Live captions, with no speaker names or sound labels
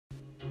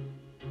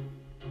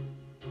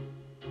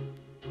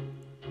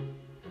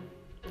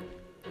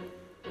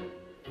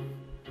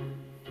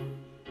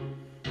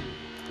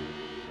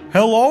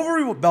Hello,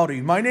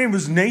 everybody. My name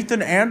is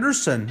Nathan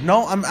Anderson.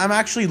 No, I'm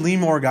actually Lee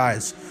Moore,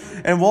 guys.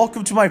 And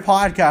welcome to my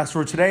podcast,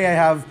 where today I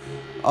have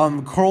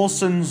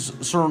Carlson's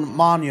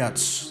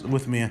Sermoniats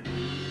with me.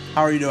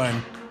 How are you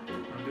doing?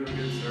 I'm doing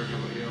good, sir.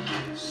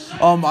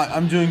 How about you?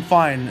 I'm doing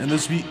fine. And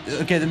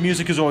the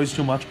music is always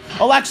too much.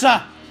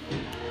 Alexa,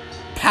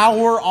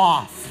 power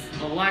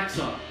off.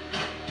 Alexa.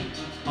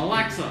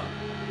 Alexa.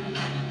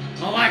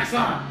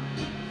 Alexa.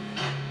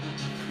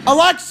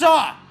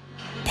 Alexa,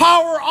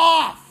 power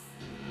off.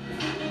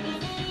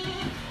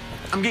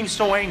 I'm getting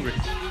so angry.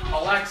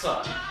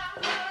 Alexa.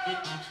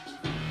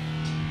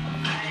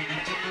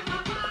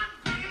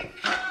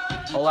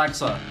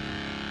 Alexa.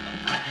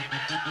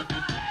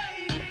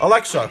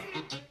 Alexa,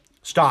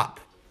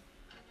 stop.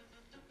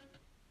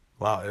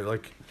 Wow,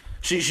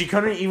 she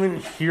couldn't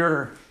even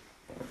hear.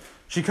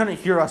 She couldn't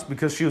hear us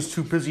because she was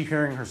too busy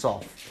hearing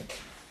herself.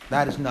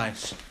 That is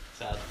nice.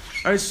 Sad.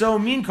 All right, so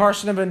me and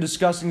Carson have been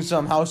discussing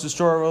some House of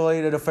Store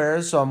related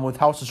affairs with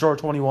House of Store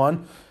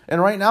 21,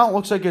 and right now it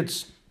looks like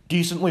it's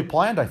decently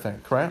planned, I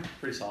think, right?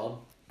 Pretty solid.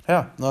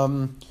 Yeah.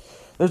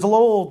 There's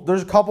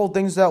a couple of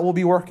things that we'll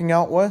be working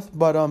out with,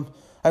 but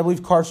I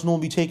believe Carson will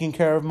be taking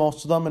care of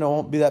most of them, and it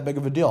won't be that big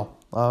of a deal.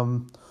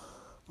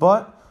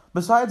 But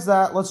besides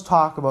that, let's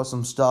talk about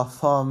some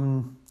stuff.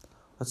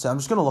 Let's see. I'm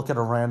just gonna look at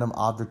a random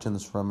object in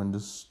this room and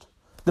just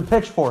the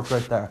pitchfork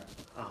right there.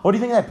 Oh. What do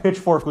you think that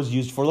pitchfork was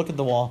used for? Look at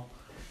the wall.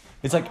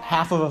 It's like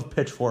half of a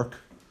pitchfork.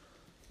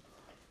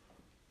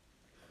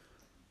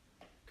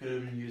 Could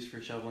have been used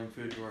for shoveling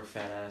food to our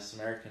fat-ass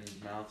American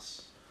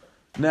mouths.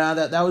 Nah,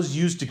 that was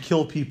used to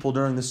kill people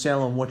during the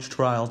Salem witch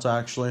trials,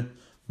 actually.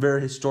 Very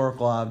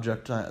historical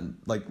object.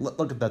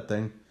 Look at that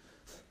thing.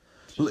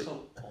 It's just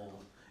so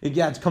old.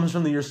 Yeah, it comes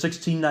from the year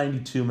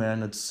 1692,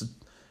 man. It's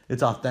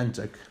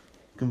authentic.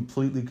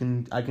 Completely,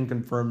 I can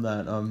confirm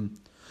that.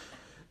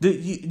 Do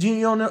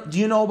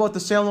you know about the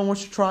Salem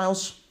witch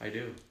trials? I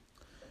do.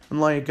 And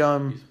Used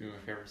to be my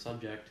favorite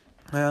subject.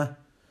 Yeah.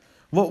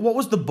 What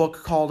was the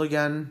book called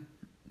again?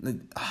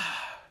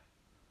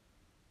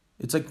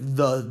 It's like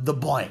the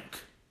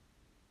blank.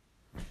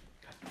 God,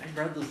 I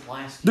read this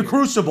last year. The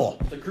Crucible.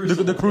 The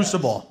Crucible. The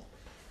Crucible.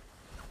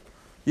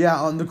 Yes.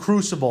 Yeah, on the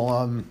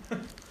Crucible.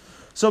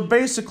 So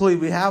basically,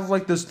 we have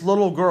like this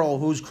little girl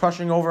who's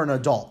crushing over an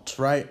adult,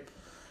 right?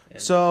 Yeah.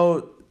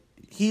 So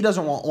he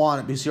doesn't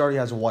want it because he already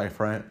has a wife,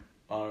 right?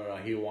 Oh no,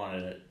 he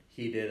wanted it.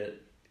 He did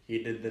it.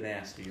 He did the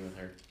nasty with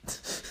her.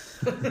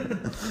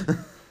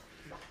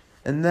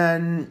 And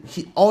then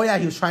he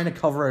was trying to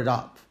cover it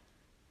up.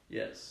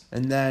 Yes.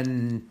 And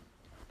then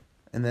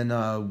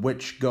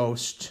witch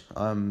ghost.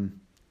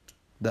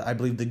 I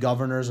believe the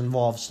governor's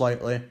involved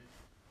slightly.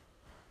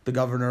 The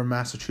governor of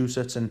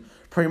Massachusetts, and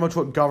pretty much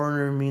what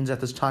governor means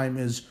at this time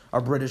is a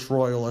British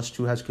royalist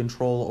who has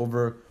control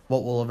over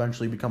what will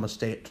eventually become a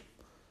state.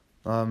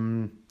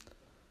 And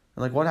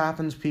like what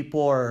happens?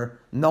 People are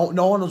no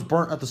one was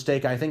burnt at the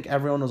stake. I think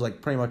everyone was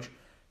like pretty much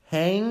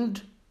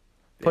hanged,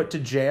 put to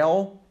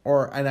jail,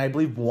 and I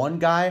believe one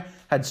guy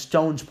had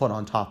stones put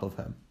on top of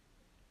him.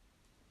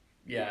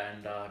 Yeah,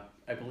 and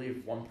I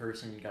believe one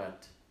person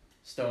got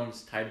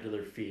stones tied to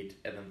their feet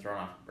and then thrown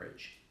off a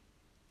bridge.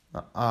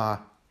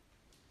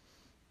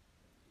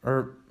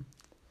 Or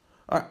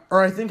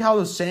I think how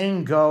the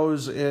saying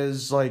goes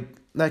is like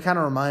that kind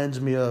of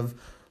reminds me of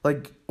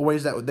like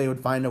ways that they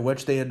would find a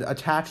witch. They had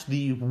attached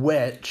the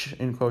witch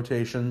in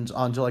quotations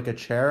onto like a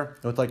chair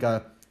with like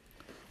a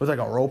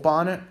rope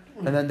on it,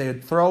 and then they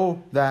would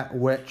throw that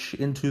witch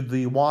into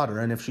the water,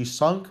 and if she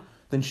sunk,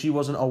 then she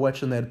wasn't a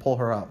witch and they'd pull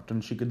her out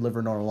and she could live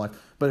her normal life.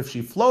 But if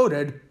she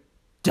floated,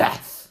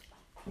 death.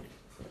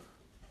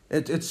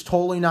 It's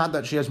totally not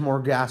that she has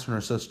more gas in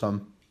her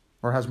system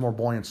or has more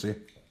buoyancy.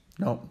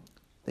 No,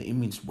 it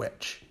means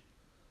witch.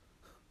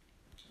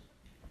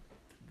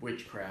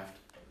 Witchcraft.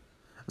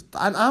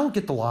 I don't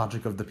get the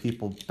logic of the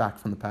people back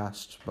from the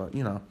past, but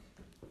you know.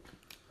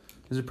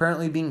 Because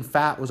apparently being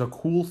fat was a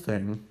cool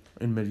thing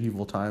in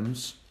medieval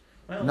times.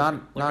 Well,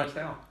 look at us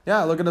now.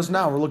 Yeah, look at us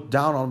now. We're looked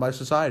down on by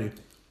society.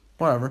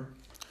 Whatever.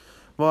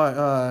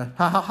 But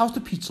how's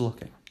the pizza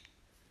looking?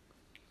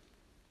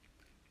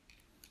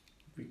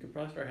 We could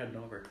probably start heading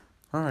over.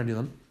 Alrighty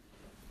then.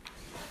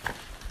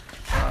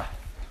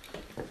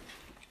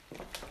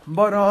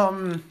 But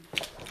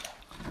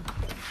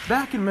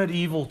back in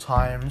medieval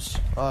times,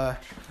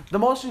 the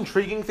most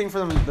intriguing thing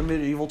for the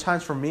medieval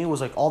times for me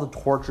was like all the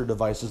torture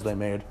devices they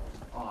made.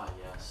 Oh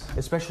yes.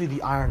 Especially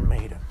the Iron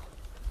Maiden.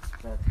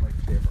 That's my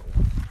favorite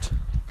one.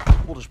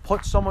 We'll just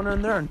put someone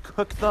in there and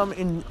cook them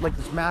in like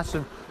this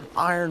massive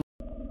iron.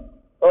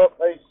 Oh,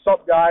 hey,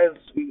 sup guys?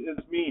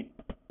 It's me,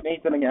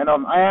 Nathan again.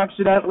 I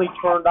accidentally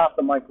turned off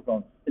the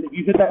microphone. And if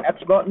you hit that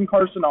X button,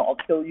 Carson, I'll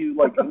kill you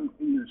like in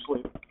your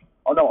sleep.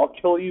 Oh no, I'll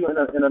kill you in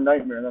a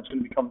nightmare, and that's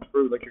gonna become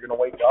true. Like you're gonna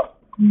wake up,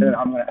 and then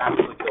I'm gonna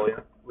actually kill you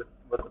with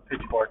the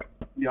pitchfork.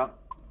 Yeah,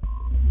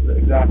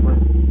 exactly.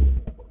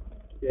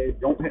 Okay,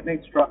 don't hit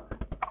Nate's truck.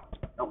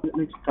 Don't hit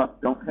Nate's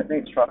truck. Don't hit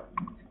Nate's truck.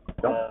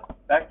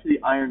 Back to the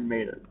Iron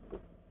Maiden.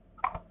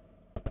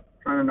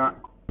 Try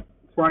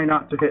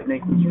not to hit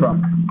Nathan's truck.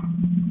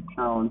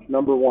 challenge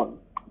number 1.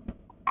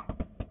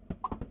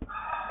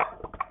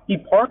 He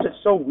parked it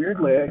so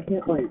weirdly, I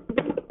can't wait.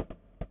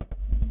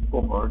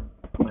 Go hard.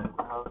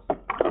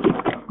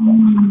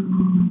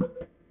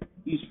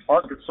 He's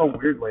parked it so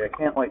weirdly, I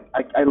can't like,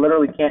 I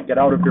literally can't get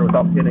out of here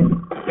without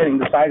hitting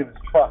the side of his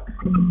truck.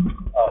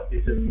 Oh,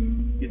 he's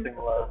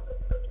low.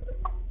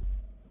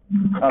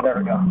 Oh, there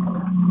we go.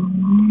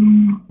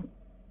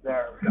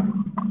 There we go.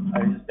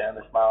 He's just standing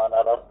there smiling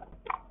at us.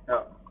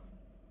 Yeah.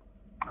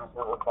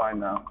 We're fine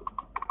now.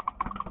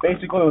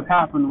 Basically, what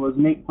happened was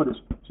Nate put his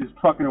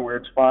truck in a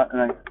weird spot,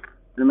 and it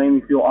made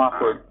me feel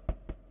awkward.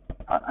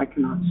 I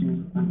cannot see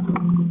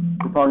anything.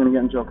 We're probably gonna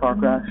get into a car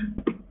crash.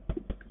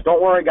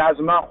 Don't worry, guys.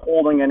 I'm not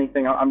holding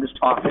anything. I'm just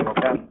talking,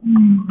 okay?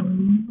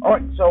 All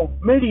right. So,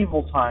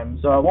 medieval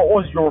times. What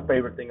was your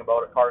favorite thing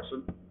about it,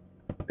 Carson?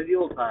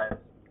 Medieval times.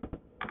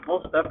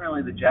 Most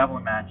definitely the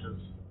javelin matches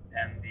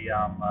and the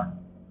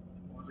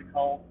what was it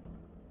called?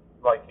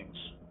 Vikings.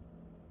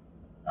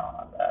 No,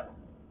 not that.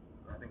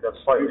 I think that's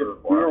slightly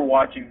we were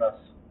watching this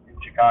in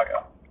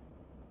Chicago.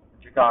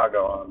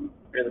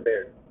 Fear the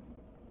Beard.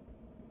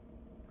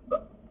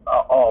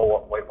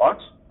 Wait, what?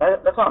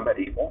 That's not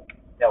medieval.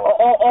 Yeah,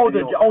 well,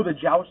 the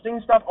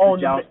jousting stuff. Oh,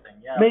 the jousting.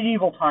 Yeah.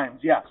 Medieval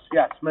times. Yes.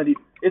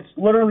 It's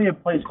literally a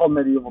place called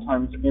Medieval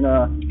Times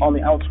on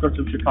the outskirts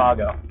of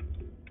Chicago.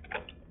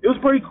 It was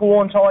pretty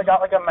cool until I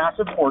got like a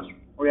massive horse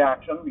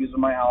reaction because of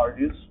my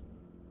allergies.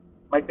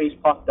 My face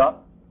puffed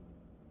up.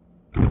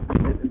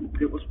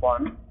 It was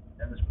fun,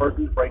 and this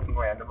person's braking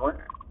randomly.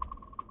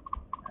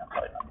 Yeah,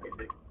 probably not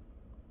crazy.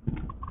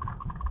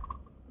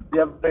 Do you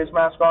have a face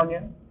mask on you?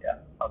 Yeah.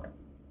 Okay.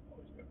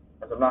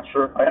 Because I'm not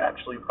sure if I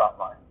actually got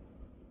mine.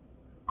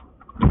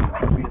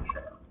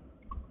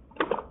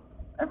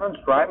 Everyone's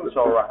driving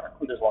so right.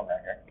 There's one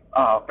back here.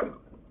 Oh, okay.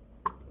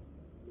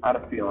 I had a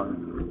feeling.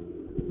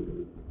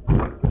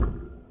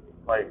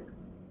 Like,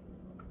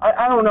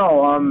 I don't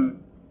know.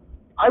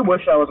 I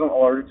wish I wasn't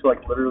allergic to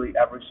like literally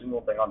every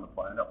single thing on the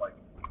planet. Like,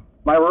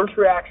 my worst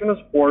reaction is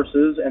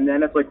horses, and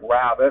then it's like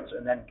rabbits,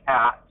 and then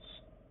cats,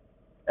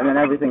 and then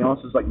everything else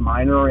is like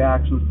minor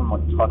reactions from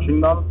like touching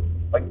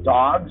them. Like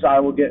dogs, I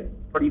will get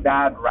pretty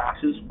bad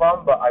rashes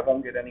from, but I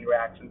won't get any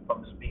reaction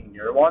from just being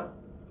near one.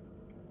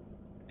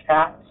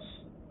 Cats,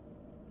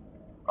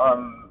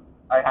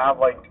 I have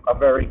like a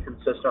very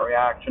consistent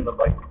reaction of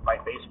like my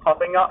face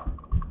puffing up,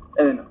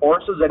 and then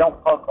horses, they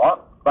don't puff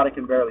up, but I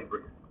can barely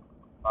breathe.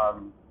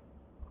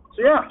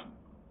 So yeah,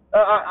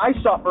 I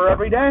suffer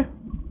every day.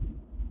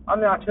 I'm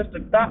the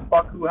autistic fat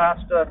fuck who has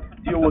to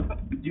deal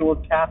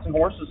with cats and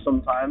horses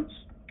sometimes.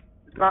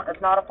 It's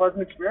not a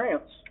pleasant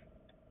experience.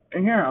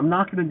 And here, I'm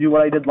not gonna do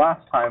what I did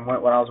last time when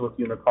I was with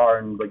you in the car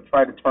and like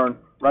try to turn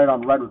right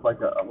on red with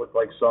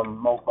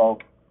some mofo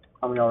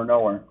coming out of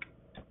nowhere.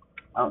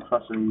 I don't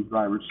trust any of these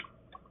drivers.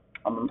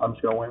 I'm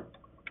just gonna win.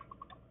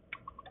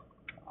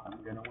 I'm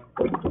gonna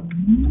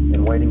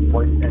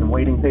win. And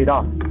waiting paid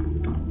off.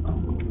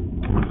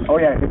 Oh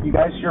yeah, if you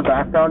guys hear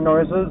background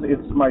noises,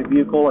 it's my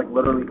vehicle like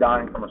literally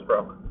dying from a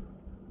stroke.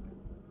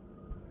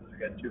 We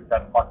got 2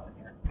 fat fucks in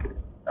here.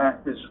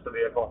 It's just the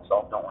vehicle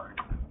itself, don't worry.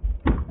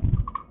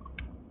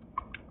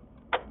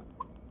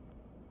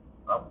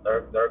 Oh,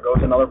 there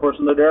goes another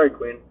person to Dairy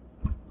Queen.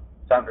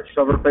 Time to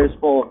shove her face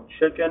full of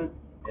chicken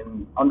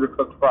and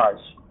undercooked fries.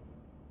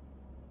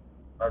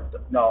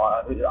 No,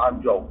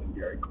 I'm joking,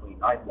 Dairy Queen.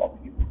 I love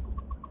you.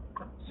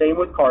 Same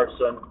with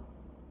Carson.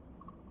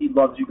 He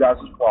loves you guys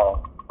as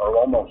well, or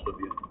well, most of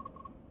you.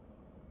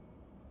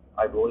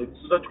 I believe this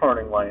is a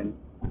turning lane.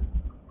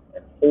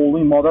 And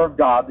holy mother of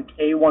God, the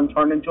K1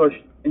 turned into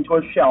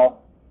a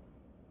shell.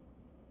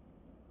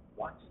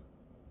 What?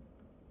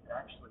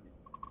 Actually,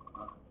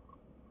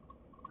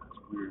 that's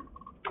weird.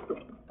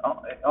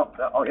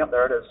 Oh, yeah,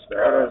 there it is.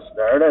 There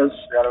it is.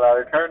 Got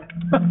another turn.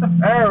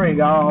 There we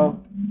go.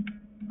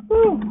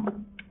 Woo.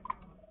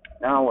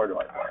 Now where do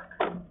I park?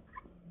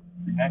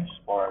 The next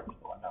sport.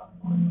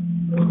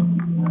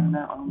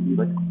 Now I'm gonna be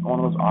like one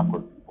of those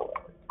awkward people.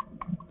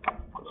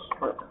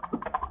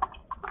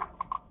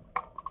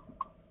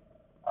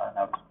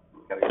 Now just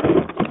gotta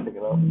take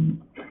it out.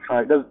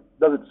 Alright, does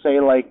it say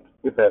like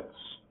if it's?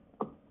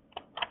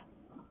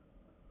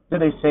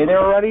 Did they say they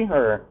were ready,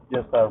 or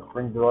just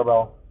ring the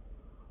doorbell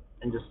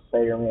and just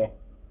say you're me?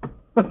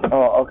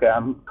 Oh, okay.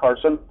 I'm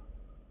Carson.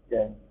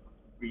 Yeah,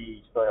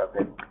 we still have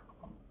it.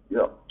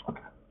 Yep.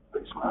 Okay.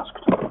 Face mask.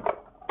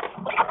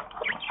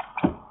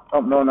 Oh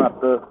no, not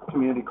the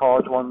community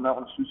college one. That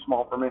one's too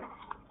small for me.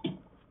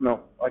 No,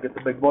 I get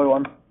the big boy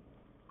one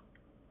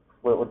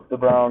with the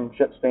brown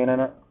shit stain in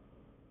it.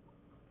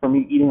 For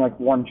me eating like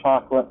one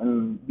chocolate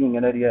and being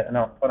an idiot and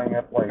not putting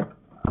it like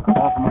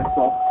off of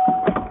myself.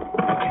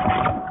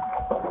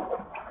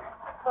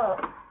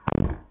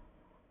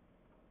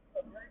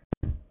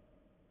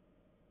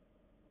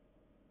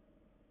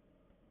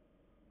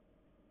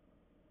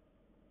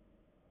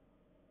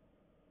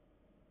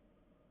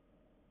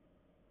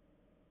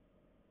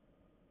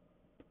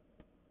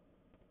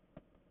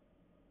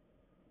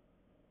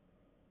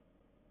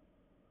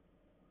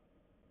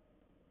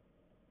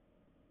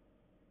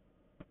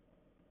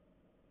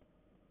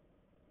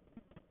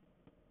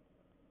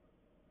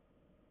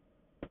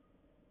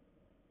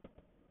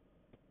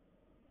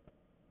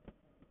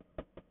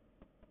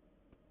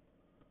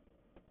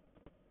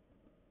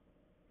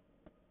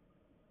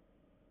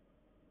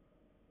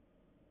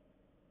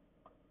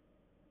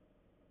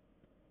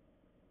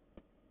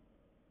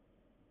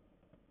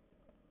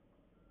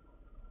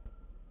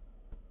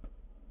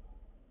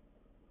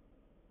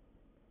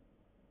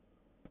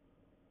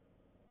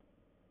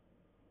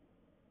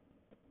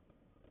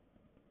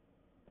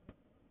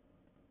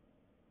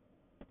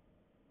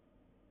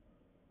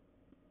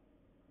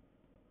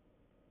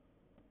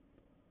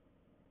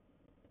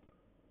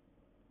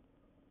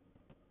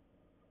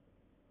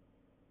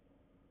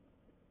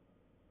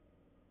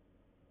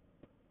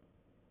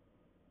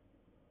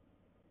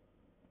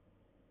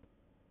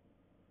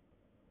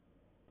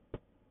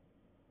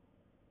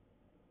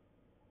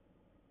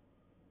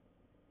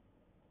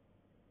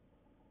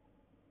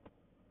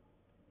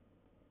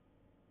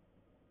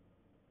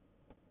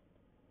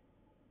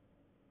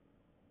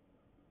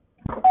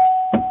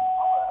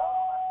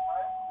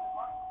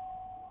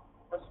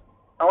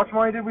 much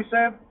money did we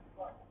save?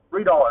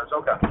 $3,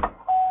 okay.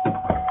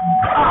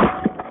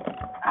 Ah!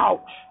 Ouch!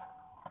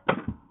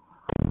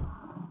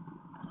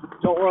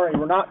 Don't worry,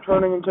 we're not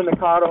turning into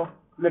Nikado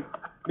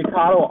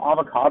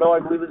Avocado, I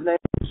believe his name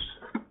is.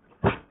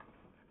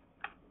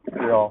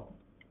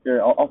 Here,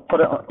 I'll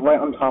put it right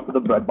on top of the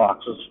bread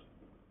boxes.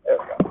 There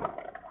we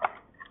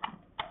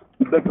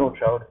go. Big old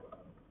chode.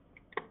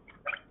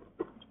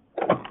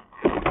 I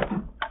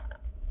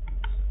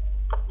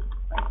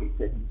hate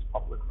taking this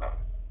public road.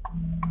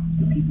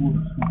 The people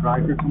who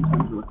drive here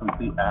sometimes are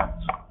complete ass.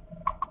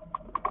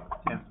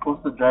 I'm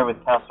supposed to drive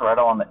with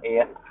Casaretto on the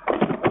 8th,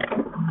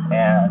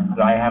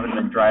 and I haven't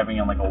been driving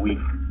in like a week.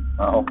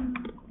 Oh.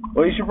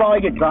 Well, you should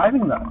probably get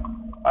driving then.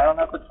 I don't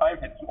have the time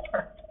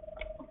anymore.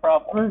 No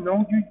problem.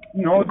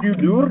 No, you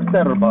do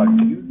there, bud.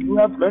 You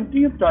have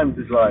plenty of time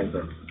to drive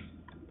it.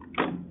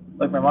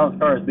 Like my mom's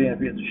car is being a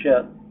piece of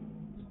shit.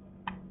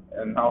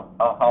 And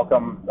how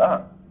come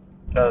that?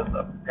 Because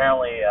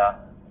apparently,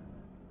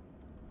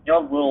 you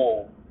know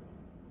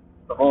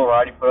the little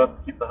rod you put up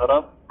to keep the hood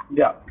up?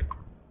 Yeah.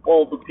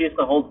 Well, the piece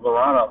that holds the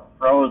rod up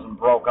froze and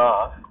broke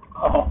off.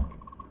 Oh.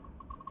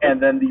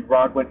 And then the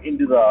rod went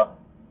into the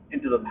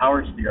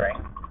power steering.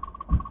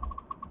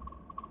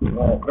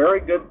 Well, very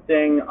good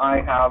thing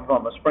I have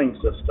a spring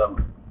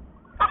system.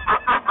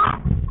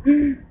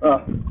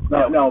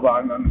 No, but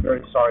I'm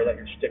very sorry that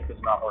your stick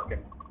is not working.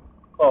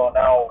 Oh,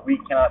 now we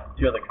cannot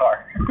steer the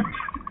car.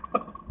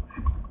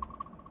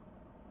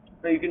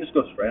 No, you can just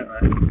go straight,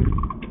 right?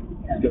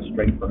 Just go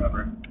straight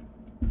forever.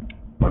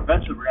 Well,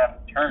 eventually we're going to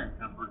have to turn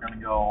because we're going to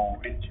go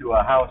into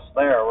a house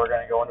there. We're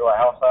going to go into a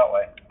house that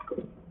way.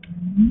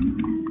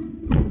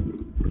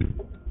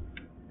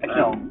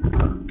 No,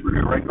 we're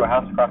going to right to a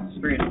house across the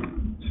street.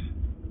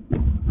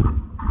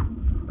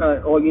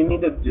 All you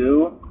need to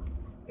do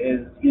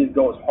is you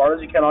go as hard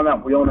as you can on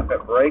that wheel, and if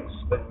it breaks,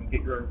 then you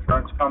get your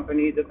insurance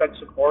company to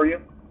fix it for you.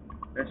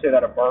 And say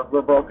that a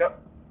burglar broke it.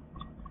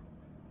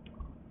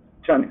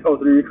 Trying to go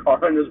through your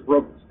car and just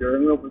broke the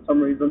steering wheel for some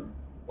reason.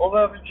 A little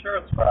bit of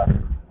insurance fraud. A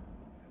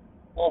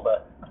little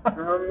bit.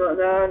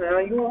 No,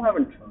 you won't have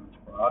insurance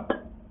fraud.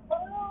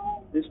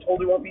 This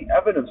totally won't be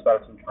evidence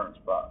that it's insurance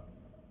fraud.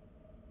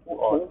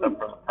 Well, except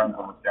for the friends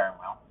on the steering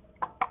wheel.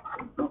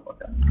 Oh,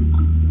 okay.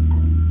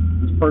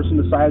 This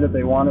person decided that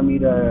they wanted me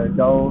to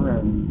go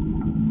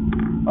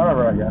and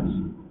whatever, I guess.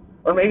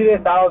 Or maybe they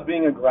thought I was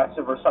being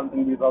aggressive or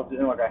something because I was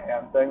doing like a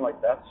hand thing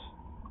like this.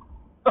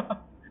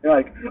 You're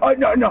like, oh,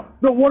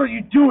 no, what are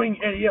you doing,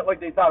 idiot? Like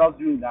they thought I was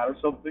doing that or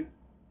something.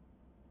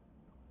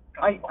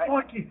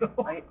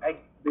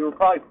 They were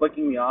probably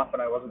flicking me off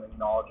and I wasn't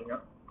acknowledging it.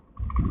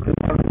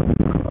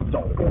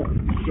 Oh,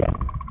 shit.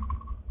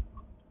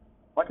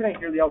 Why can I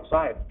hear the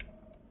outside?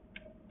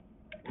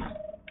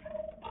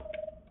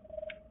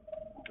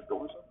 The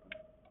door's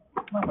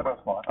open? No, but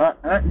that's locked.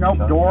 No,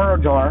 door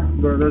ajar.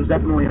 There's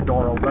definitely a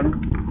door open.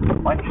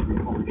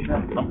 Holy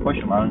shit. I'm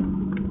pushing on it.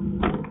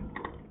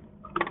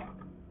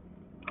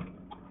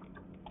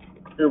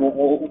 Here,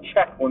 we'll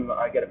check when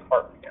I get a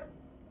cart again.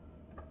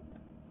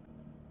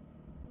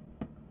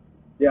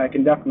 Yeah, I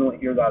can definitely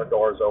hear that a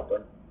door is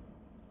open.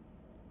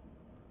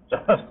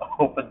 Just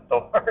open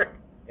door.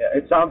 Yeah,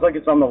 it sounds like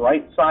it's on the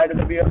right side of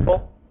the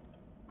vehicle.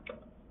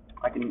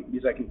 I can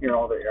hear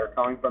all the air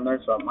coming from there,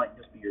 so it might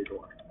just be your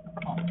door.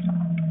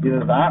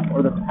 Either that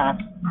or the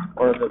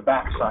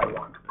back side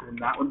one, and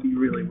that would be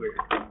really weird.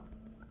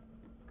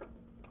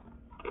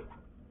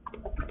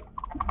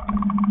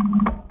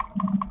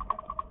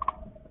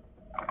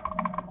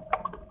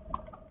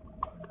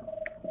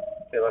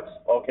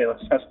 Okay,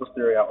 let's test this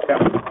theory out. Okay,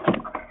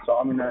 so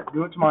I'm gonna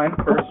do it to mine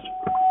first.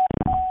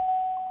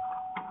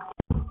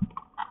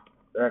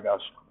 There it goes.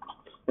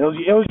 It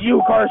was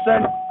you,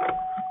 Carson.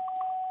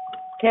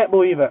 Can't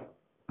believe it.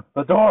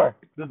 The door.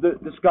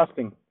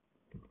 Disgusting.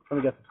 Let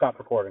me get to stop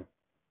recording.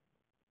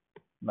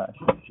 Nah,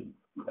 should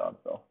be on,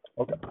 so.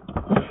 Okay.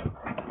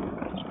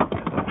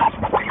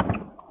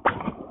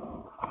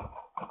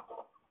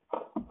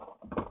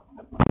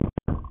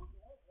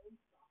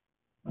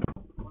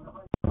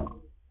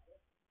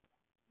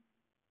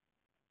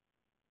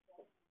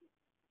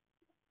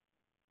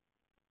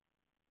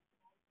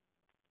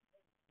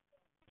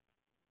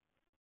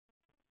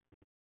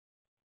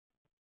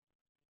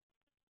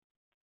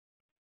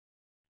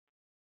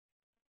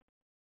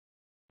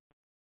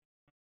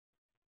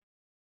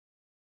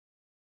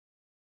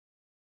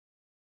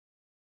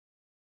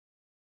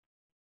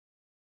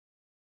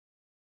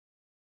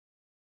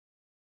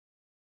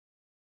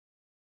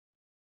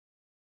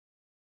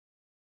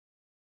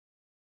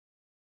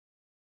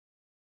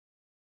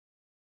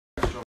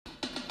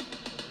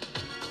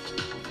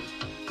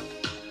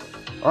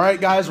 All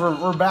right, guys,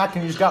 we're back,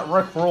 and you just got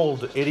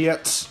rickrolled,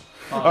 idiots.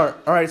 All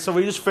right, so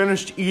we just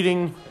finished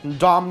eating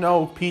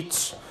Domino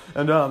pizza,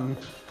 and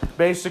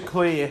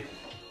basically,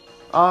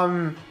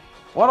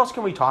 what else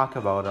can we talk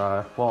about?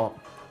 Well,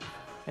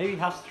 maybe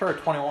House Tour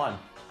 21.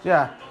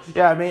 Yeah,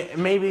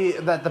 maybe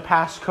that the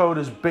passcode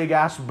is big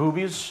ass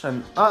boobies,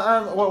 and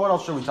what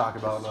else should we talk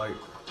about? Like,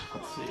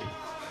 let's see.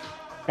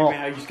 Maybe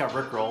how you just got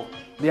rickrolled.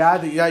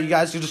 Yeah, you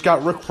guys just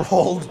got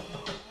rickrolled.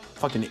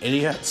 Fucking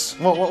idiots.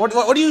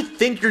 What do you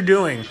think you're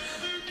doing?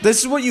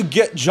 This is what you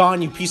get,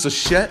 John, you piece of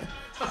shit.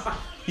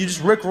 You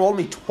just rickrolled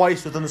me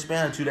twice within the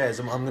span of 2 days.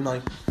 I'm gonna,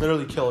 like,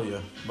 literally kill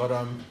you. But,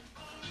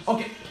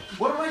 okay,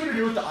 what am I gonna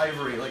do with the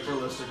ivory, like,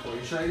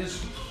 realistically? Should I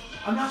just...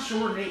 I'm not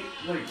sure Nate,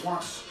 like,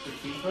 wants to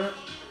keep it.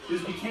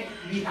 Because we can't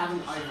be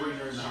having ivory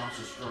during the house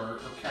or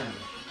can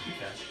we? You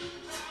can.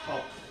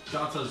 Oh,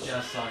 John says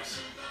jazz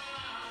sucks.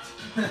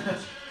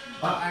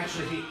 I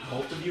actually hate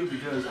both of you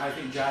because I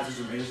think jazz is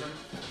amazing.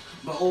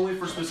 But only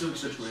for specific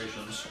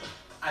situations.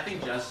 I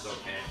think jazz is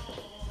okay.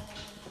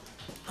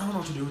 I don't know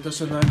what to do with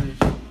this and then...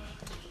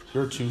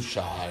 You're too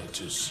shy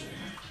to sing.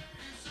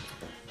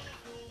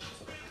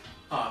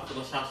 For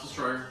this house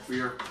destroyer,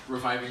 we are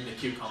reviving the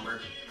cucumber.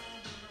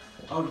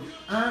 Oh,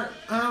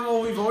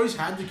 well, we've always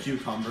had the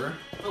cucumber.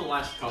 For the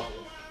last couple.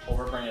 Well,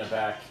 we're bringing it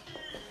back.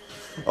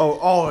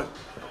 Oh.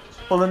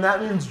 Well, then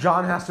that means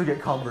John has to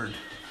get cumbered.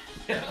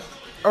 Yeah.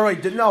 All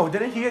right,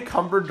 didn't he get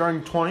cumbered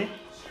during 20?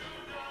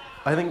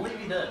 I think... I believe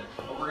he did,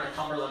 but we're going to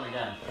cumber them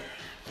again.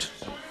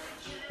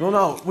 Well,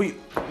 no,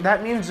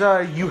 that means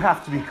you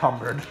have to be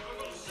cumbered.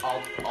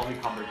 I'll be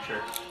cumbered,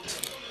 sure.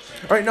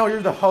 All right, no,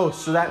 you're the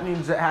host, so that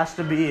means it has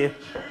to be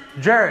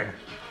Jared.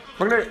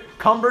 We're going to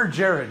cumber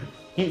Jared.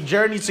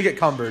 Jared needs to get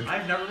cumbered.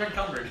 I've never been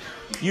cumbered.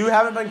 You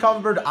haven't been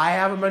cumbered, I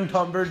haven't been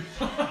cumbered,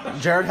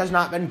 Jared has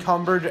not been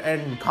cumbered,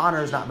 and Connor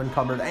has not been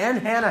cumbered, and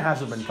Hannah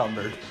hasn't been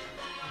cumbered.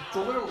 It's a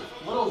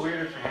little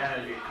weird for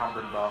Hannah to get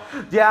cumbered, though.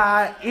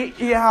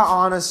 Yeah,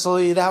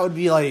 honestly, that would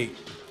be, like,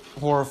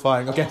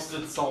 horrifying. Okay. Almost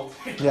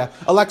insulting. Yeah.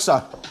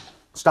 Alexa,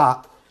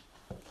 stop.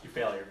 You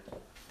failure.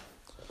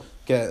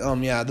 Okay,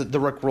 yeah, the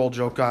Rickroll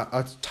joke got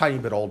a tiny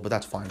bit old, but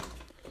that's fine.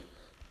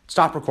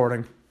 Stop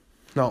recording.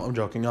 No, I'm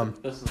joking.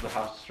 This is the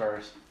house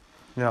destroyers.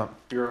 Yeah.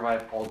 You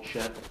revive old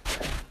shit.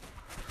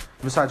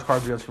 Besides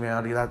Cards Against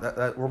Humanity,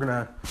 that we're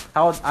gonna...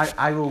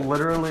 I will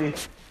literally...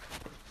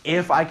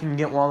 If I can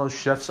get one of those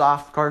shifts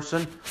off,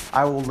 Carson,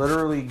 I will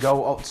literally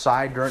go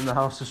outside during the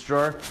house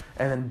destroyer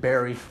and then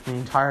bury the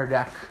entire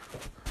deck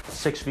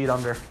 6 feet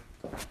under.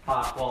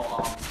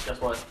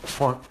 Guess what?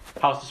 What?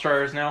 House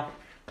destroyers now.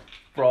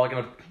 We're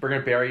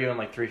gonna bury you in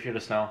like 3 feet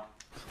of snow,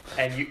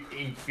 and you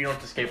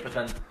don't escape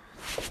within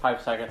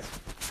 5 seconds.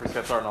 We're just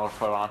gonna throw another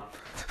foot on.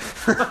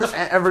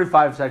 Every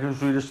 5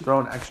 seconds, we just throw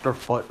an extra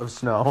foot of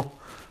snow.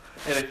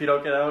 And if you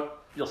don't get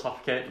out, you'll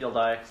suffocate, you'll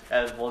die,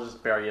 and we'll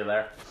just bury you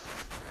there.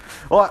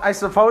 Well, I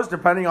suppose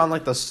depending on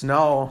like the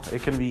snow,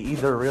 it can be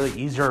either really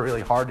easy or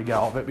really hard to get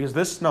out of it. Because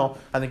this snow,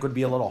 I think, would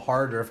be a little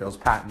harder if it was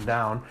patting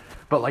down.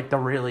 But like the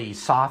really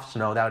soft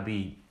snow, it'd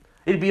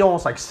be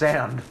almost like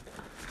sand.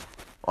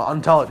 Well,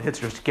 until it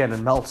hits your skin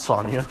and melts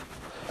on you.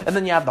 And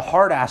then you have the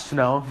hard-ass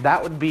snow.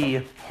 That would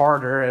be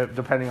harder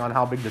depending on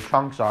how big the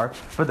chunks are.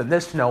 But then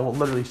this snow will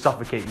literally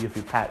suffocate you if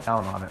you pat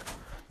down on it.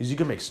 Because you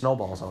can make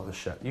snowballs out of this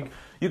shit.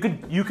 We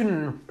could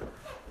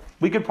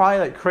probably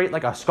like create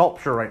like a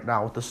sculpture right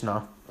now with the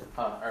snow.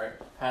 Alright.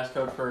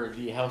 Passcode for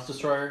the house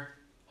destroyer.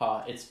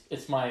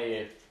 It's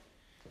my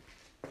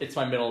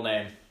middle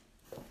name.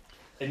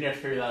 And you have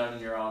to figure that out on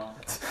your own.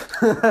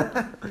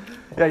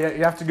 Yeah,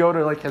 you have to go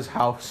to like his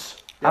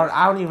house. Yep.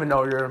 I don't even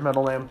know your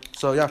middle name.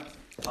 So yeah.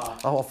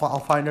 I'll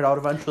find it out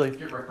eventually.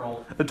 Get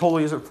rickrolled. It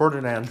totally isn't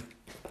Ferdinand.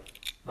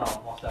 No,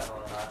 most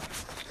definitely not.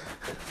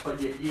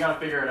 But you gotta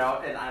figure it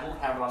out, and I don't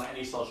have it on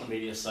any social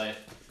media site.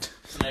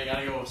 So now you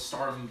gotta go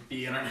storm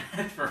the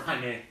internet for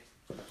my name.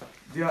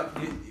 Yeah,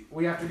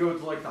 we have to go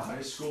to like the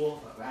high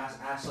school,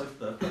 ask like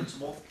the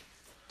principal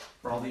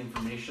for all the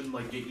information,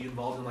 like get you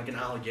involved in like an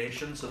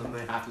allegation, so then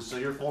they have to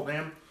say your full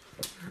name.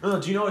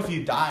 Do you know if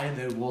you die,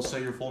 they will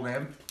say your full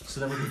name, so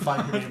then we can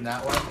find your name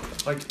that way?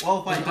 Like,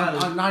 well, if I die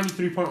on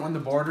 93.1 the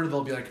border,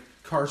 they'll be like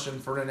Carson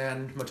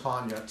Ferdinand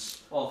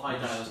Matanyets. Well, if I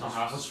die, there's no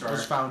house destroyer.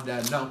 Was found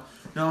dead. No,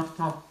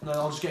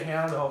 I'll just get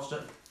Hannah to host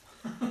it.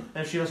 And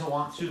if she doesn't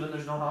want to, then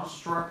there's no house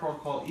destroyer. I'll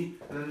call E,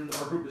 and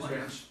then our group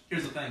disbands.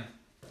 Here's the thing.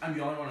 I'm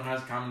the only one who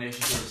has a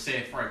combination to the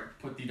safe where I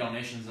put the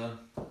donations in.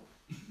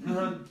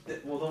 Well, then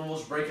we'll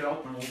just break it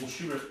open and we'll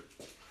shoot it.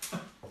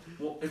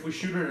 Well, if we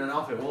shoot it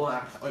enough, it will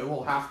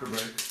have to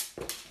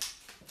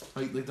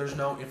break. Like there's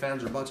no ifs,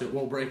 ands, or buts. It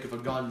will break if a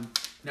gun.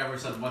 Never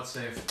said what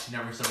safe.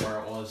 Never said where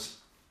it was.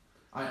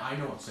 I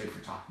know what safe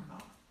you're talking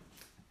about.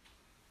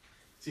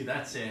 See,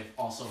 that safe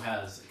also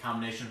has a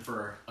combination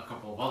for a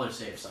couple of other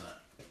safes in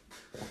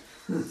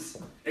it.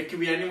 It could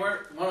be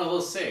anywhere. One of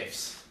those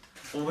safes.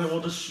 Well, then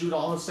we'll just shoot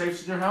all the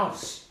safes in your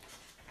house.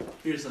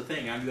 Here's the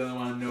thing. I'm the only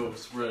one who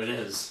knows where it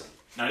is.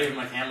 Not even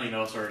my family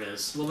knows where it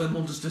is. Well, then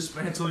we'll just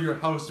dismantle your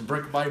house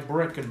brick by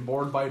brick and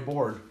board by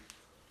board.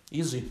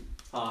 Easy.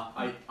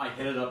 I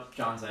hit it up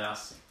John's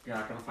ass. You're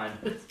not gonna find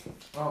it.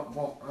 Oh,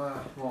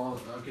 well,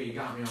 okay, you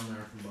got me on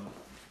there,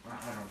 but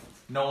I don't.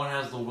 No one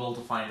has the will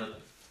to find it.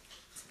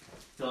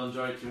 He'll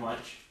enjoy it too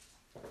much.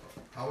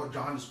 How about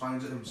John just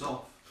finds it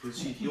himself?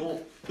 Because he'll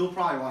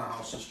probably want a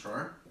house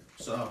destroyer,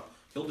 so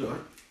he'll do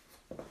it.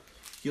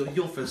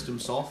 He'll fist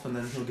himself, and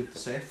then he'll get the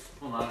safe.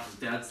 Well, not if his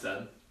dad's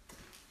dead.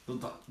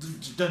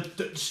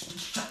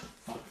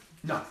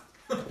 No.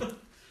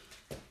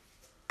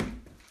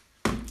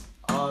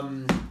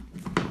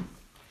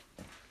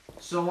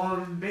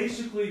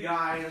 Basically,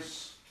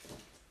 guys,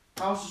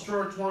 House of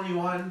Store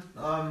 21,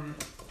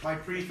 my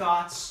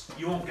pre-thoughts,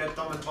 you won't get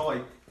them until,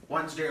 like,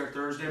 Wednesday or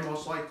Thursday,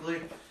 most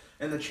likely,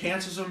 and the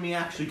chances of me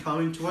actually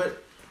coming to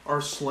it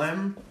are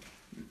slim,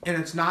 and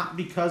it's not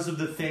because of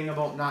the thing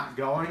about not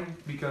going,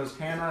 because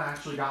Hannah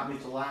actually got me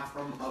to laugh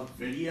from a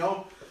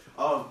video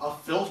of a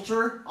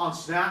filter on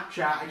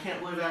Snapchat. I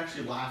can't believe I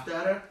actually laughed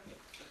at it,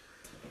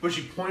 but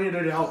she pointed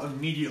it out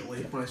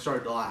immediately when I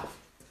started to laugh.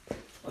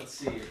 Let's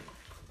see.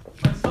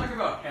 Let's talk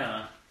about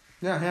Hannah.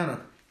 Yeah, Hannah.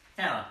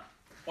 Hannah,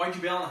 why'd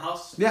you bail on the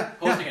house? Yeah.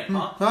 Hosting it,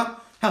 huh?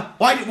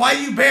 Why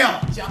do you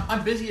bail? See,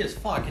 I'm busy as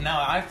fuck, and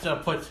now I have to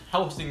put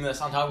hosting this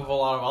on top of a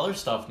lot of other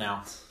stuff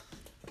now.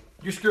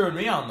 You're screwing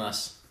me on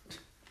this.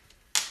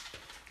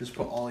 Just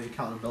put all the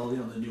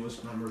accountability on the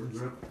newest member of the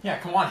group. Yeah,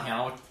 come on,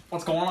 Hannah.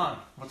 What's going on?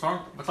 What's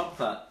wrong? What's up with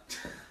that?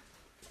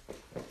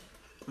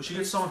 We should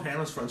get some of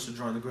Hannah's friends to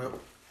join the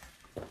group.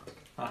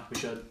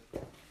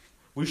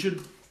 We should.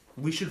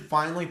 We should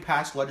finally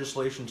pass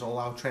legislation to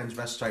allow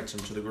transvestites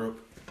into the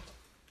group.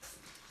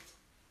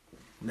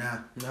 No,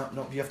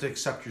 you have to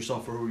accept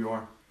yourself for who you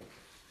are.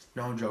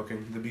 No, I'm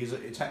joking.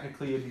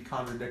 Technically it'd be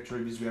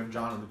contradictory because we have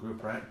John in the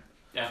group, right?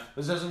 Yeah.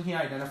 Because doesn't he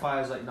identify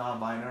as like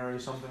non-binary or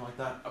something like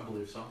that? I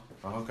believe so.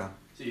 Oh, okay.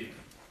 See,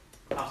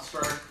 I'll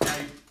start. Now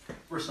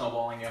we're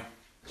snowballing you.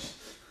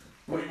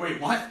 Wait,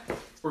 what?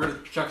 We're gonna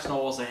chuck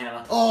snowballs at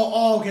Hannah.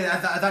 Oh, okay. I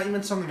thought you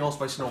meant something else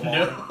by snowballing.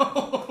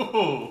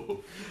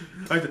 No.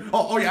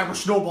 Oh yeah, we're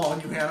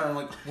snowballing you, Hannah. I'm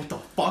like, what the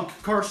fuck,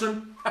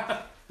 Carson?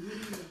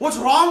 What's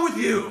wrong with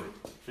you?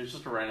 There's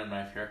just a random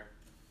knife here.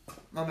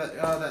 No,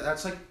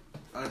 that's like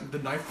the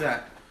knife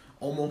that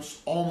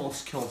almost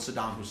killed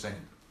Saddam Hussein.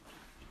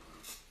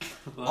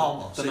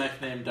 Almost. The knife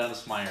named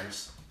Dennis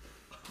Myers.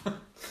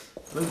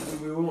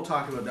 We won't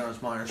talk about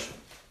Dennis Myers.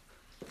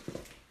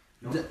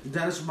 Nope.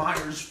 Dennis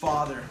Myers'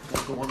 father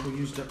was the one who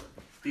used it.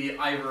 The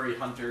ivory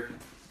hunter.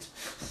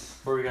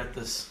 Where we got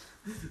this?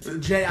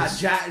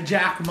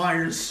 Jack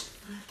Myers.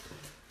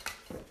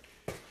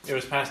 It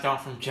was passed down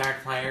from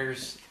Jack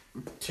Myers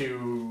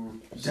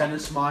to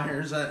Dennis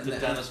Myers.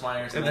 Dennis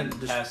Myers, and then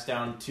passed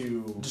down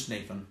to just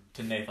Nathan.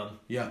 To Nathan.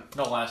 Yeah.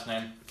 No last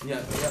name.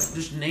 Yeah.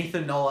 Just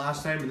Nathan, no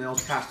last name, and then it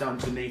was passed down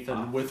to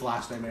Nathan with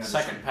last name. Anderson.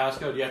 Second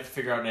passcode, you have to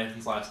figure out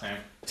Nathan's last name,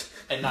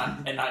 and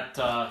not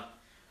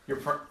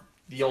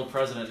the old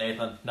president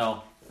Nathan.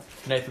 No,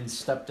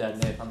 Nathan's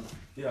stepdad Nathan.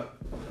 Yeah.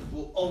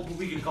 Well,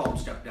 we can call him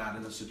stepdad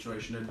in this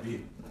situation.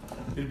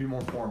 It'd be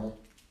more formal.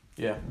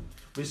 Yeah.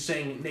 We're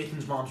saying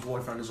Nathan's mom's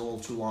boyfriend is a little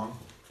too long.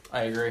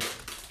 I agree.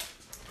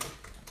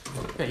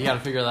 Okay, you gotta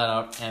figure that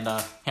out. And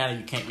Hannah,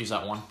 you can't use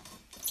that one.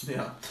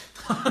 Yeah.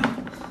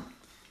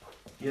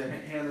 Yeah,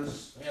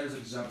 Hannah's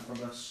exempt from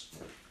this.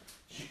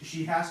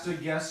 She has to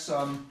guess.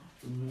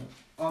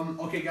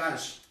 Okay,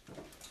 guys.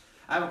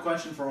 I have a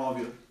question for all of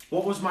you.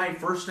 What was my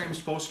first name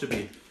supposed to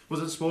be? Was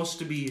it supposed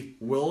to be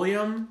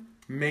William,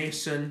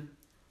 Mason,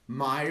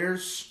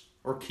 Myers,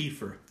 or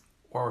Kiefer?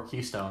 Or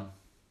Keystone.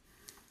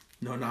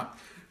 No,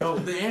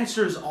 the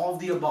answer is all of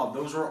the above.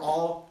 Those were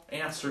all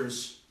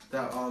answers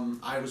that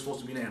I was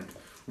supposed to be named.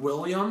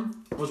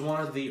 William was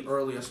one of the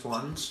earliest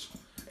ones.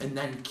 And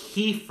then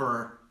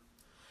Kiefer.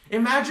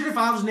 Imagine if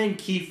I was named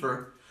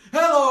Kiefer.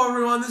 Hello,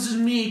 everyone. This is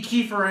me,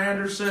 Kiefer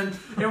Anderson,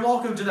 and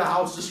welcome to the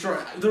House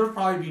Destroyer. There would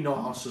probably be no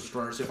House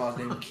Destroyers if I was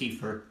named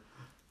Kiefer.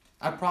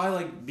 I'd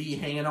probably be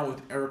hanging out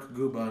with Eric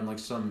Guba and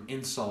some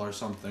incel or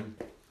something.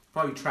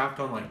 Probably trapped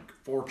on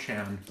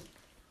 4chan.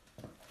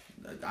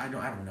 I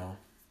don't know.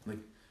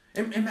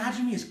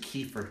 Imagine me as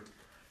Kiefer.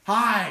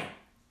 Hi,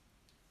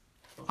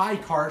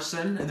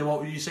 Carson. And then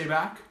what would you say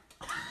back?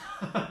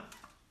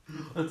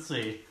 Let's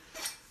see.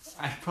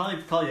 I'd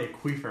probably call you a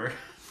queefer.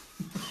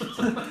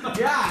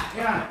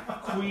 Yeah.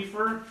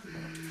 Queefer.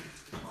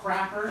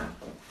 Crapper.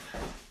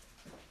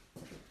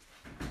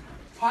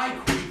 Hi,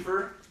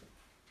 Queefer.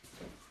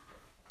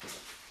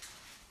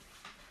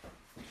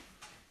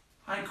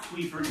 Hi,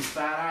 Queefer, you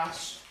fat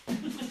ass.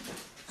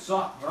 What's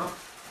up, huh?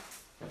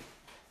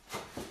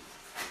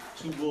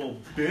 You little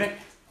bit.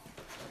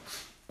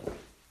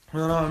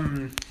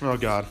 Oh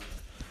God.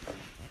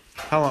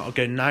 How long?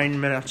 Okay, 9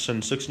 minutes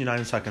and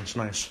 69 seconds.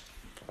 Nice.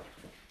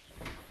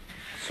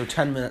 So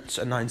 10 minutes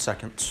and 9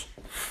 seconds.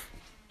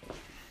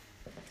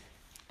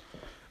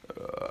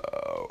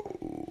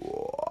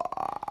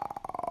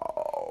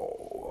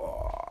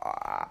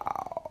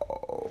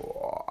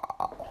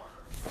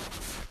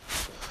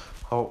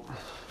 Oh,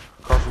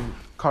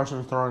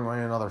 Carson's throwing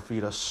away another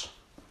fetus.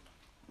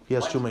 He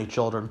has too many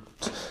children.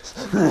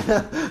 I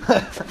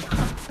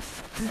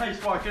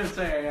just walked in and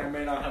say I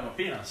may not have a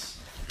penis.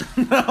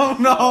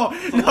 No,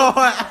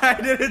 I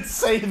didn't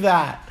say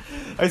that.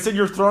 I said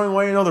you're throwing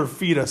away another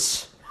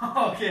fetus.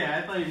 Okay,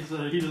 I thought you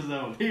said he doesn't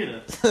have a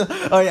penis.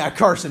 Oh yeah,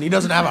 Carson, he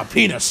doesn't have a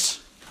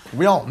penis.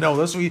 We all know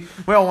this. We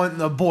all went in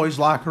the boys'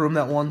 locker room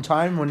that one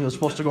time when he was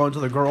supposed to go into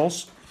the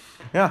girls.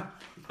 Yeah.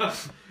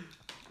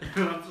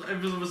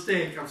 It was a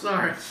mistake. I'm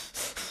sorry.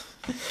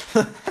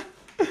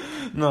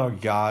 No,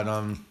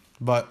 God.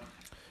 But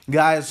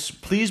Guys,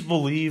 please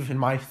believe in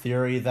my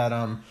theory that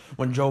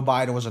when Joe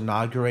Biden was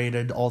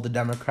inaugurated, all the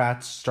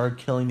Democrats started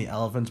killing the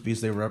elephants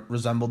because they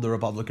resembled the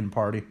Republican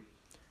Party.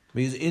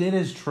 Because it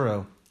is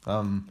true.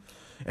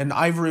 And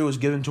ivory was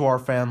given to our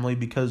family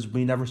because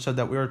we never said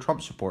that we were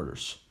Trump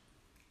supporters.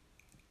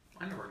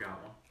 I never got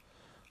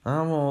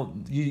one. Well,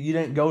 you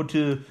didn't go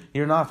to...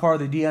 You're not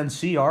part of the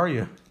DNC, are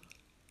you?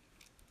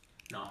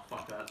 No,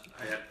 fuck that.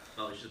 I had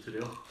other shit to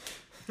do.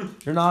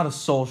 You're not a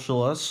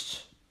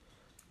socialist.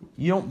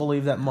 You don't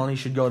believe that money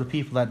should go to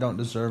people that don't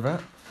deserve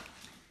it.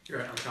 You're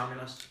right, I'm a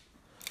communist.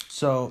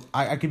 So,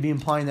 I could be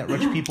implying that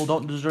rich people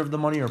don't deserve the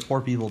money or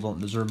poor people don't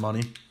deserve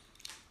money.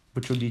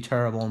 Which would be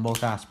terrible in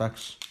both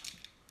aspects.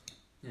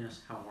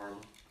 Yes, how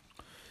horrible.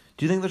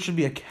 Do you think there should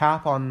be a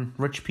cap on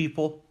rich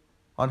people?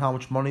 On how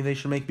much money they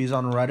should make? Because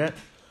on Reddit,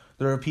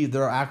 there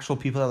are actual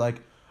people that are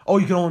like, oh,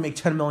 you can only make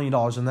 $10 million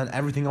and then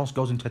everything else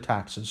goes into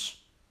taxes.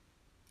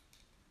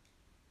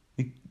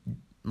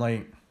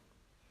 Like,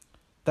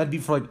 that'd be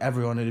for, like,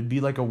 everyone. It'd be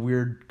like a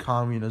weird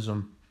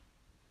communism.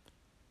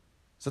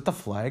 Is that the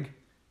flag?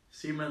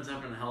 Seaman's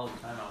having a hell of a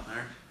time out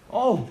there.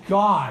 Oh,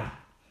 God.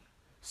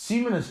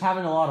 Seaman is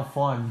having a lot of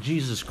fun.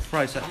 Jesus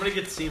Christ. I'm gonna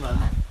get Seaman.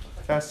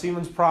 Yeah,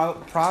 Seaman's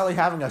probably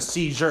having a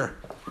seizure.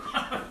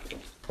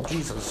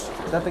 Jesus.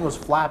 That thing was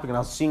flapping and I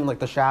was seeing, like,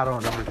 the shadow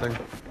and everything.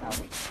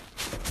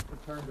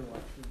 Return to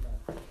what?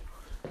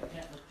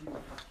 Can't let you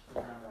touch the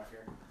ground out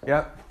here.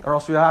 Yep, or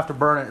else we have to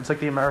burn it. It's like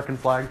the American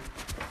flag.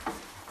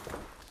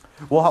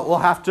 We'll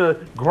have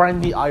to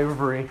grind the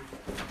ivory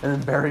and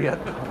then bury it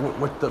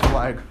with the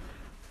flag.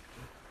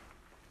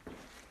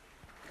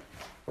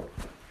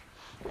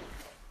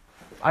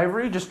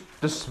 Ivory just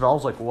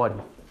smells like wood.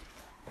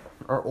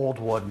 Or old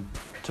wood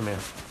to me.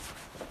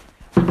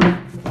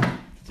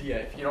 So yeah,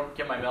 if you don't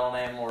get my middle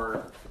name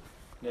or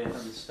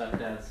Nathan's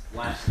stepdad's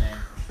last name,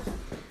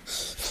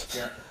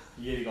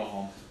 you gotta go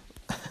home.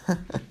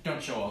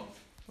 Don't show up.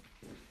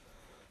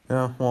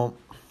 Yeah, well...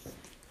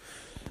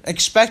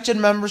 Expected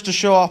members to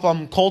show up.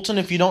 Colton,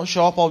 if you don't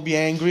show up, I'll be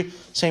angry.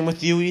 Same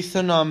with you,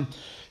 Ethan.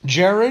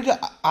 Jared,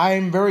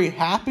 I'm very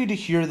happy to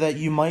hear that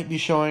you might be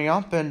showing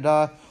up, and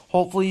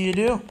hopefully you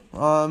do.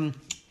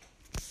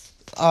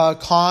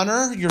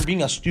 Connor, you're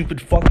being a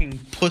stupid fucking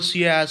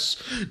pussy-ass...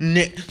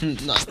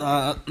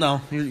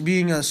 No, you're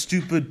being a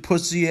stupid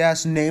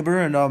pussy-ass neighbor,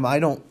 and I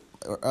don't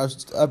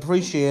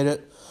appreciate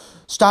it.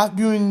 Stop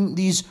doing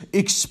these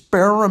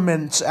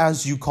experiments,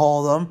 as you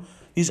call them.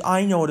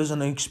 I know it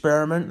isn't an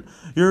experiment.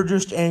 You're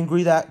just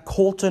angry that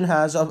Colton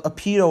has a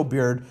pedo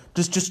beard.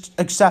 Just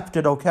accept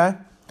it, okay?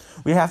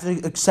 We have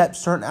to accept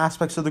certain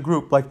aspects of the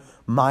group, like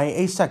my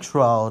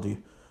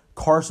asexuality,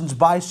 Carson's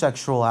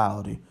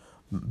bisexuality.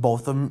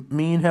 Both of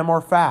me and him are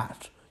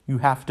fat. You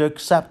have to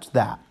accept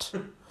that.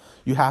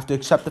 You have to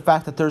accept the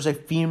fact that there's a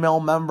female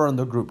member in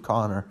the group,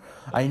 Connor.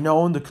 I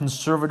know in the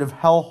conservative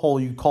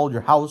hellhole you called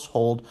your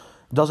household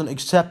doesn't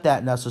accept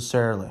that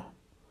necessarily.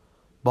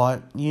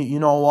 But you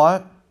know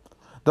what?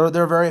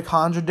 They're very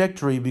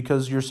contradictory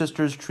because your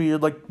sister is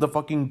treated like the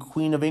fucking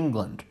Queen of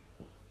England.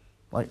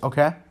 Like,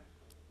 okay?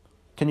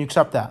 Can you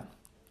accept that?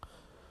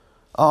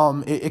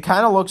 It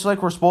kind of looks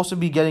like we're supposed to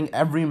be getting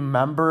every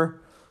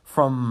member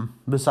from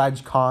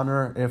besides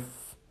Connor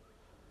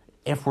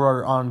if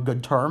we're on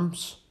good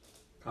terms.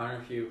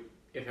 Connor,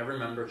 if every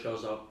member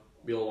shows up,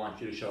 we'll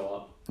want you to show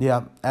up.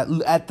 Yeah,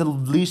 at the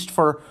least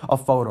for a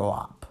photo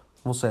op.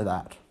 We'll say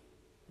that.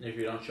 And if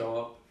you don't show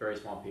up, very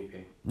small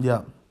PP.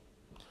 Yeah.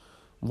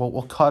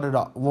 We'll cut it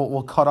off.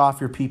 We'll cut off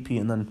your PP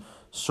and then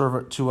serve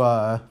it to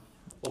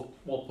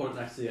We'll put it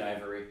next to the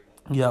ivory.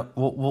 Yeah,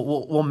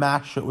 we'll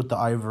mash it with the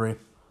ivory.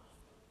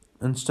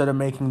 Instead of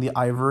making the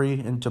ivory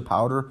into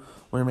powder,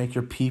 we're gonna make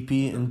your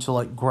PP into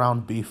like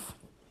ground beef.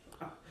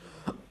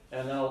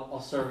 And then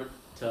I'll serve it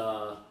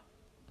to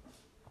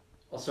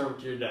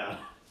your dad.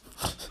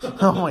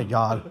 Oh my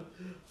God,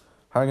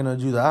 how are you gonna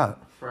do that?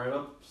 Fry it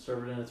up,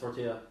 serve it in a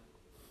tortilla,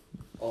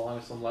 along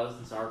with some lettuce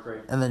and sour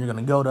cream. And then you're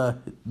gonna go to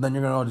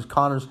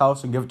Connor's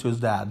house and give it to his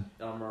dad.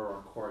 And I'm gonna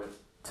record it.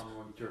 I'm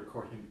going to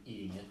record him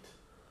eating it.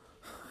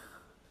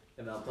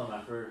 And I'll tell him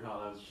after how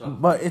that was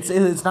shot. But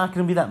it's not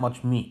gonna be that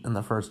much meat in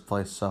the first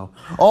place. So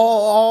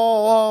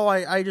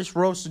I just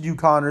roasted you,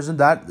 Connor. Isn't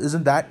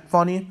that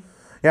funny?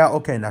 Yeah.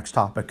 Okay. Next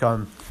topic.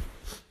 Oh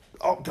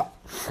God.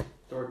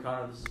 Lord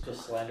Connor, this is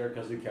just slander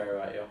because we care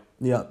about you.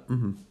 Yeah.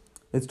 Mm-hmm.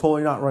 It's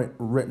totally not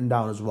written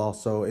down as well,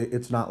 so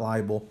it's not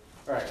liable.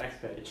 All right.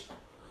 Next page.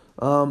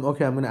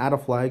 Okay, I'm gonna add a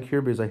flag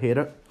here because I hate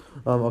it.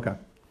 Okay.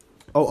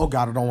 Oh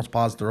God, it almost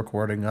paused the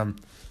recording.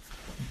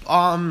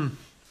 Are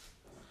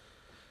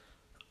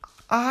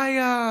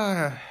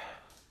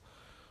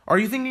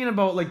you thinking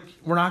about, like,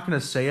 we're not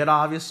gonna say it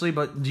obviously,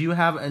 but do you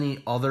have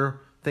any other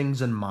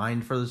things in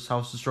mind for this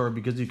house to store?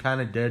 Because you kind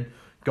of did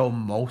go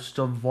most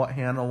of what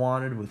Hannah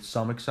wanted, with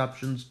some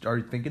exceptions. Are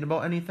you thinking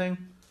about anything?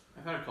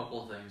 I've had a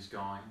couple of things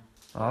going.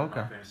 Oh, okay.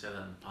 I'm not going to say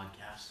that in the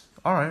podcast.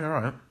 All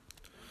right.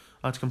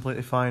 That's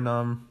completely fine.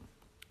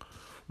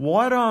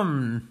 What,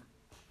 I'm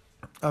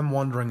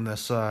wondering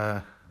this,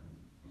 can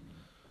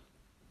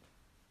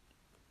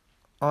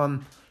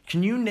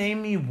Can you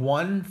name me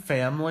one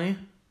family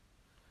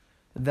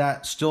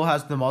that still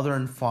has the mother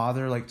and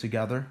father, like,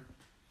 together?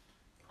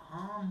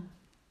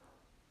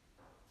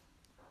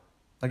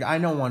 Like, I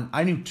know one.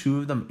 I knew two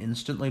of them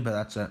instantly, but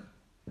that's it.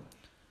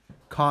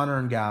 Connor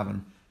and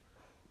Gavin.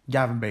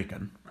 Gavin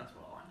Bacon. That's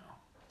all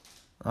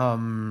I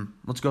know.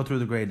 Let's go through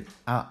the grade.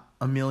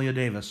 Amelia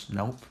Davis.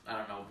 Nope. I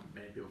don't know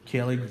many people.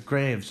 Kaylee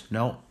Graves.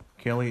 Nope.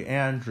 Kaylee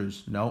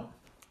Andrews. Nope.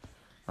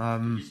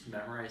 You just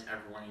memorize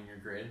everyone in your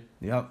grade?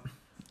 Yep.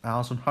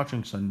 Allison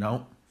Hutchinson.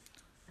 Nope.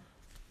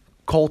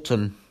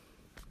 Colton.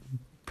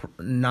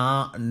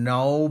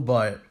 No,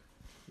 but...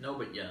 No,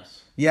 but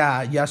yes.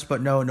 Yeah, yes,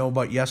 but no,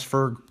 but yes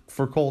for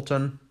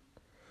Colton.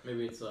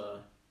 Maybe it's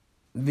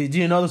Do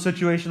you know the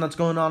situation that's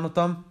going on with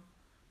them?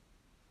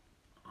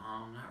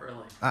 Not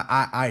really.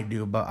 I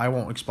do, but I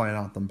won't explain it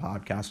on the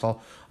podcast.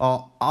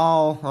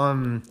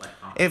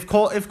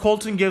 If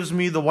Colton gives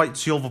me the white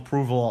seal of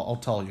approval, I'll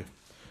tell you.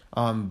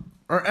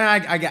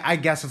 I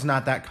guess it's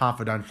not that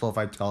confidential if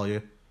I tell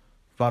you,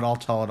 but I'll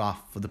tell it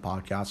off for the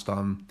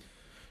podcast.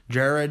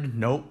 Jared,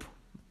 nope.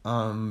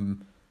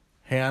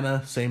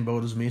 Hannah, same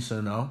boat as me,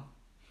 so no.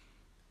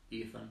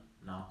 Ethan,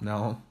 no.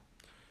 No.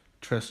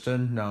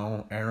 Tristan,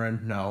 no.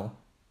 Aaron, no.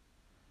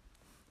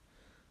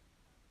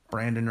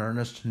 Brandon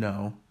Ernest,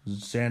 no.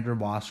 Xander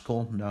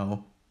Waskell,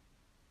 no.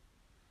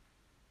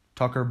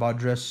 Tucker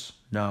Budress,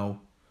 no.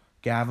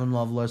 Gavin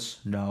Lovelace,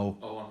 no.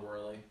 Owen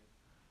Worley.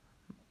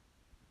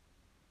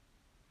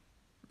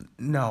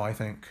 No, I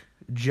think.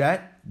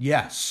 Jet,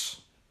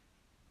 yes.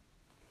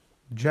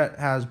 Jet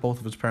has both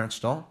of his parents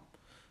still.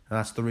 And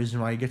that's the reason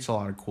why he gets a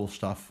lot of cool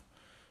stuff.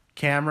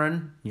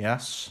 Cameron,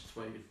 yes. That's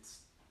why he gets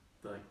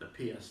the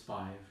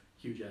PS5,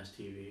 huge ass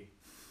TV.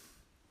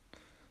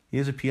 He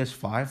has a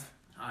PS5?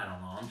 I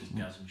don't know, I'm just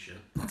guessing shit.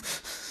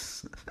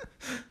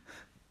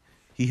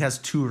 He has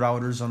two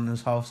routers on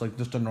his house, like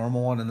just a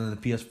normal one and then the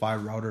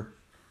PS5 router.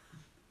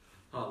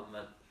 Oh,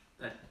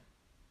 that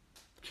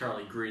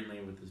Charlie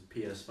Greenlee with his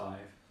PS5.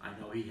 I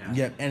know he has.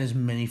 Yep, and his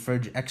mini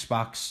fridge,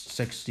 Xbox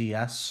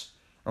 60S,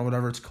 or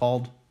whatever it's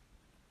called.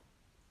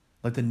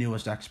 Like the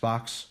newest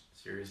Xbox.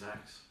 Series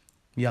X.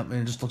 Yep,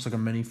 and it just looks like a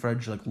mini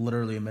fridge, like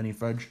literally a mini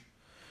fridge.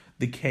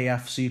 The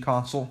KFC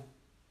console.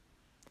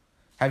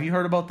 Have you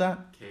heard about that?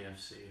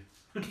 KFC.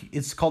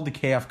 It's called the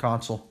KF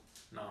console.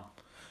 No.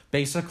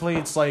 Basically,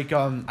 it's like,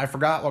 I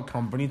forgot what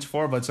company it's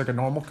for, but it's like a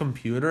normal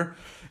computer.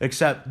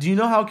 Except, do you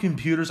know how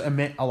computers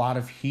emit a lot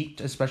of heat,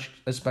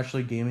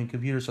 especially gaming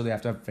computers, so they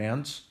have to have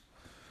fans?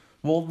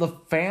 Well, the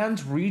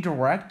fans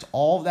redirect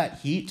all of that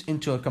heat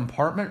into a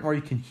compartment where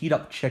you can heat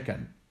up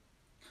chicken.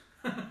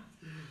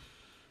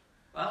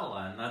 Well,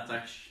 and that's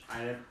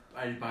actually...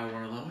 I'd buy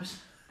one of those.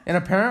 And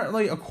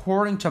apparently,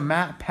 according to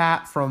Matt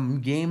Pat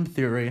from Game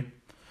Theory,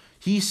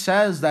 he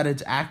says that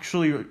it's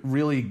actually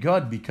really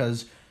good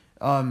because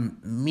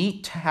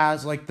meat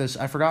has like this,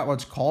 I forgot what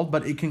it's called,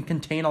 but it can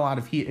contain a lot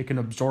of heat. It can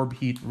absorb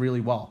heat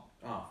really well.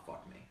 Oh,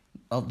 fuck me.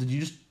 Oh, did you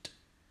just...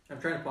 I'm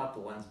trying to pop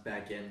the lens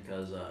back in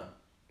because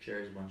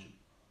Cherry's a bunch of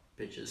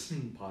bitches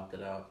popped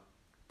it out.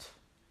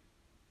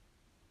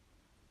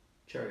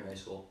 Cherry High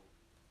School.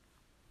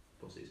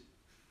 Pussies.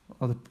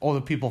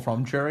 the people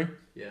from Cherry?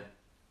 Yeah.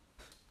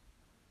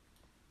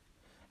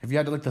 Have you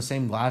had like the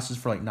same glasses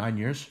for like 9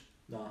 years?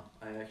 No,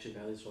 I actually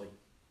had these for like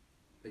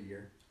a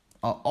year.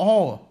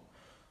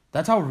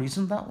 That's how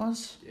recent that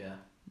was? Yeah.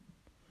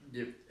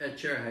 At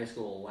Cherry High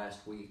School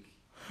last week.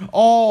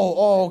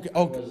 Okay.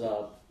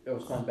 It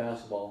was fun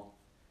basketball.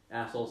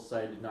 Assholes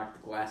decided to knock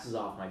the glasses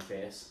off my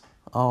face.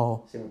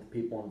 Oh. Same with the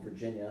people in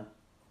Virginia.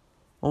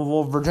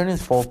 Well,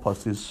 Virginia's full of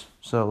pussies,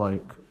 so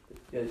like...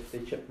 Yeah, they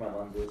chipped my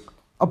lenses.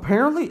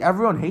 Apparently,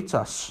 everyone hates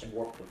us. And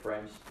warped the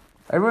frames.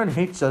 Everyone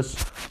hates us.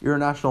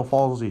 Irrational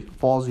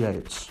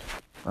falsiates.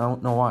 I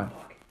don't know why.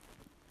 Fuck.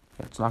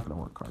 Yeah, it's not going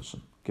to work,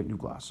 Carson. Get new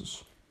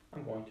glasses.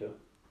 I'm going to,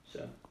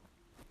 so.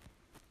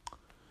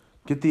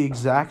 Get the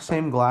exact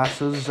same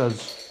glasses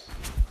as...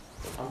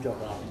 I'm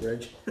jumping off the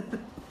bridge.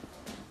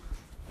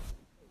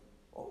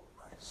 Oh,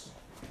 nice.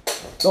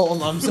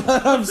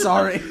 Oh, I'm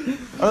sorry.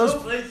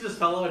 Plates just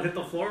fell out and hit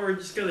the floor. We're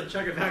just going to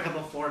chuck it back on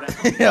the floor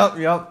now.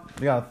 Yep.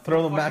 Yeah,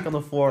 throw them back on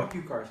the floor. Fuck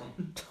you, Carson.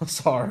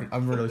 Sorry.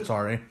 I'm really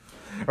sorry.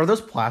 Are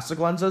those plastic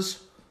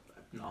lenses?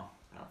 No,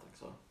 I don't think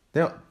so.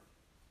 Yeah.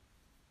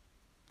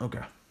 Okay.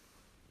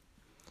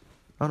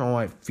 I don't know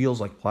why it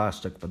feels like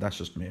plastic, but that's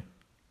just me.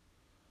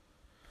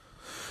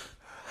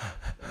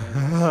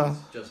 It's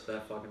just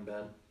that fucking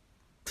bad.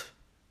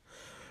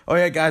 Oh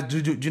yeah, guys,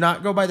 do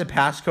not go by the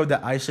passcode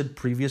that I said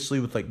previously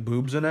with like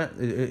boobs in it.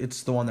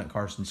 It's the one that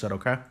Carson said,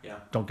 okay? Yeah.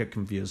 Don't get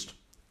confused.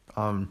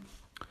 Oh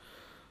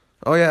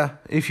yeah,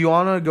 if you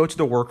want to go to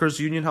the workers'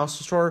 union house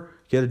store,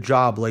 get a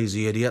job,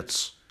 lazy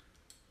idiots.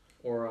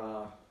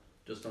 Or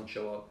just don't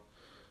show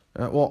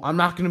up. Well, I'm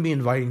not going to be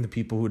inviting the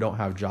people who don't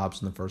have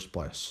jobs in the first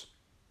place.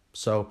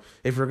 So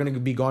if you're going to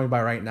be going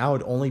by right now,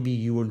 it'd only be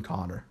you and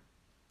Connor.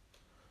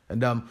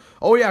 And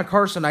oh yeah,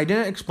 Carson, I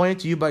didn't explain it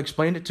to you, but I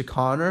explained it to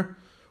Connor.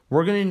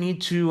 We're going to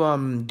need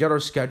to get our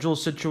schedule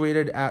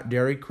situated at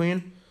Dairy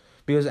Queen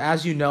because,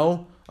 as you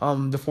know,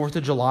 the 4th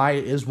of July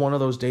is one of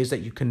those days that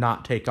you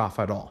cannot take off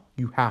at all.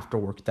 You have to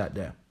work that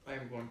day. I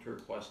am going to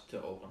request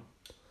to open.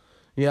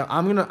 Yeah,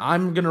 I'm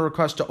gonna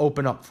request to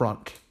open up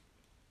front.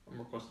 I'm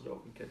requesting to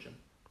open kitchen.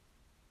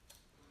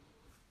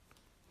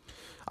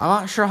 I'm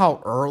not sure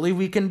how early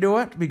we can do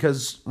it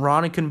because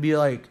Ronnie can be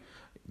like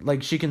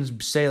she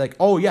can say like,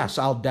 oh yes,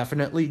 I'll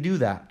definitely do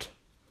that.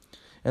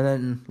 And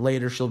then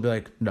later she'll be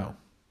like, no.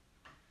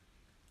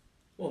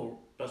 Well,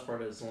 best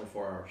part is it's only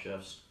 4-hour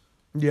shifts.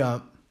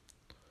 Yeah.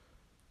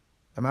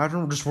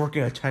 Imagine we're just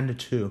working at 10 to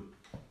 2.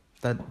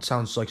 That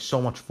sounds like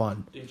so much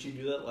fun. Didn't you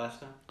do that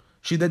last time?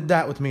 She did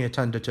that with me at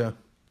 10 to 2.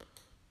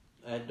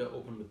 I had to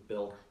open with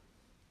Bill.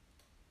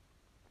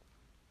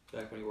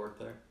 Back when you worked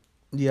there.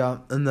 Yeah,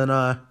 and then,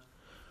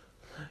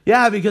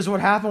 yeah, because what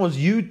happened was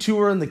you two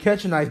were in the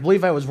kitchen. I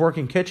believe I was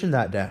working kitchen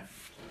that day.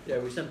 Yeah,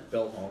 we sent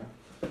Bill home.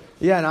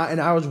 Yeah, and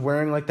I was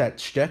wearing, like, that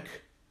shtick.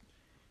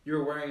 You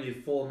were wearing a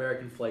full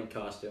American flag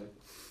costume.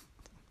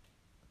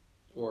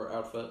 Or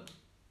outfit.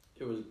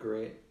 It was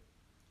great.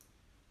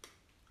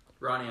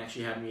 Ronnie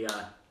actually had me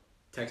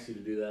text you to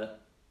do that.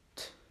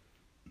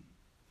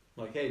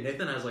 Like, hey,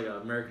 Nathan has, like,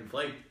 an American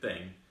flag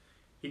thing.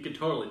 He could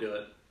totally do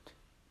it.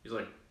 He's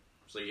like,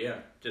 yeah,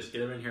 just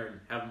get him in here and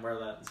have him wear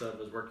that instead of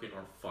his work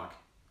uniform. Fuck.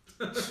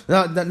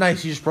 That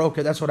nice, you just broke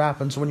it. That's what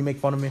happens when you make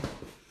fun of me.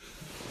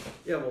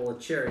 Yeah, well, the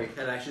cherry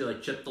had actually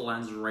like chipped the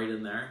lens right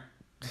in there,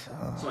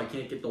 so I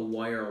can't get the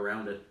wire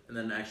around it, and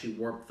then actually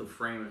warp the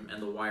frame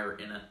and the wire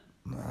in it.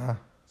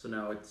 So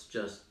now it's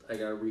just I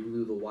gotta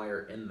reglue the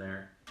wire in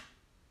there.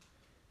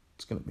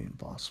 It's gonna be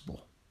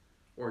impossible.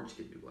 Or just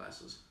get new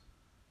glasses.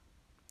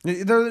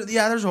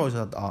 There's always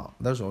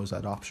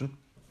that option.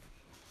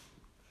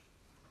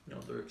 No,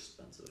 they're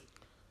expensive.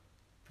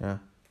 Yeah.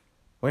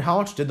 Wait, how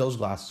much did those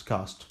glasses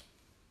cost?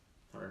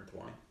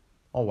 $120.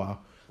 Oh wow.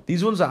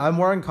 These ones that I'm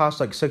wearing cost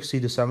like $60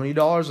 to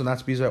 $70, and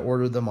that's because I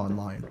ordered them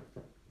online.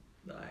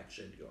 No, I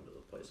actually had to go into the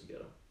place and get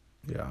them.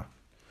 Yeah.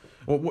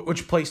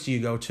 Which place do you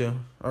go to?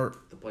 Or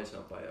the place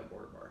out by a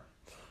Border Bar.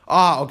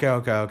 Ah,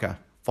 okay.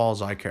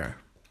 Falls Eye Care.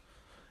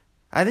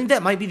 I think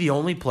that might be the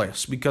only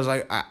place because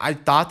I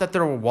thought that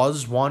there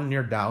was one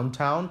near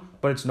downtown,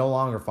 but it's no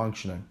longer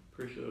functioning.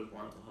 Pretty sure there's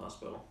one at the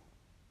hospital.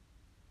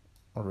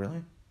 Oh,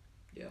 really?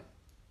 Yeah.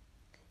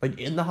 Like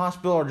in the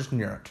hospital or just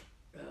near it?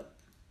 Yeah.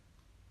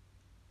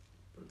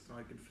 But it's not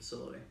a good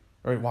facility.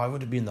 Right, why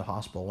would it be in the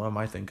hospital? What am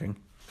I thinking?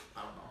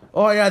 I don't know.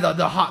 Oh, yeah,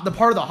 the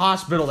part of the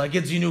hospital that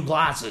gives you new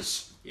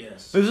glasses.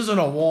 Yes. This isn't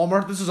a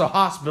Walmart. This is a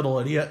hospital,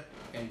 idiot.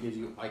 And gives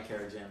you eye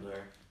care exams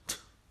there.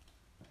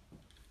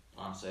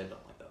 Honestly, I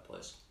don't like that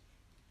place.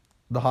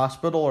 The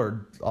hospital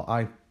or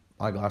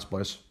eyeglass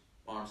place?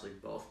 Honestly,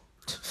 both.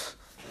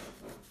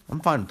 I'm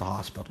fine with the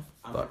hospital.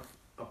 I'm but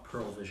a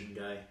Pearl Vision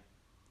guy.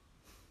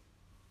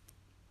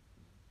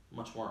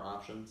 Much more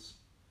options.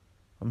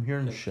 I'm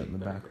hearing shit in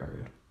the background.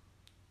 Area.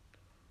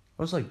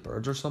 Was like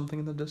birds or something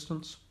in the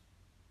distance?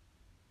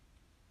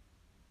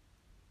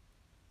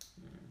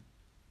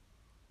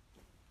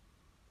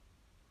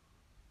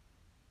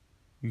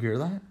 You hear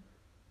that?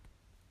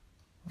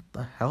 What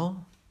the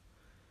hell?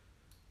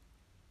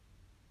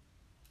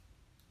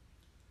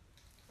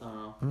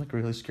 I'm like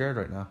really scared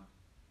right now.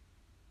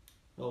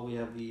 Well, we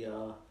have the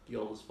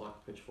old as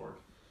fuck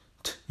pitchfork.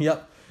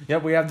 Yep,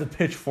 we have the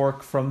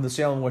pitchfork from the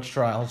Salem witch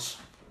trials.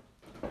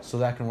 So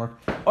that can work.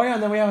 Oh yeah,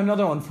 and then we have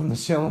another one from the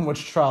Salem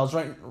witch trials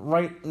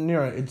right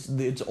near it.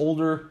 It's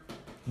older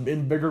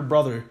and bigger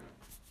brother.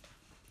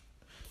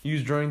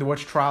 Used during the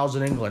witch trials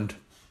in England.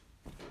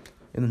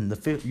 In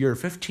the year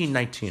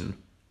 1519.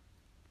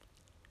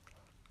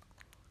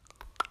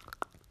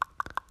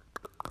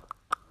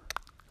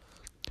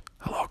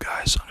 Hello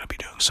guys, I'm going to be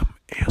doing some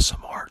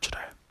ASMR today.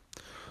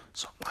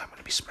 So I'm going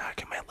to be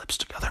smacking my lips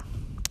together.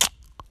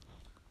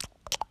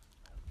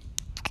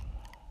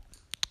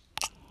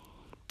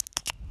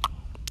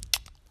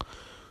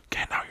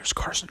 Okay, now here's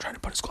Carson trying to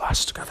put his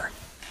glasses together.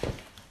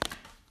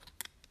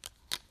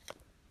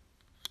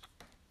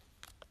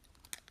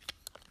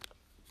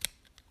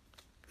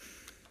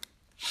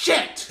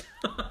 Shit!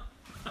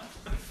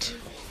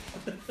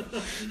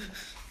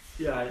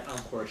 Yeah, I'm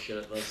poor shit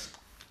at this.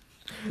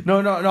 No,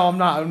 I'm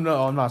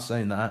not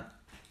saying that.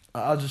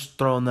 I'll just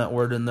throw in that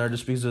word in there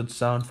just because it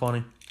sounds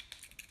funny.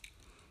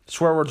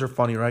 Swear words are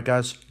funny, right,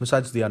 guys?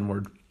 Besides the N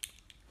word.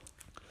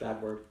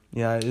 Bad word.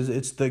 Yeah,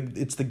 it's the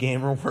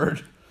gamer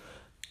word.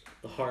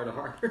 The hard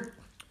R.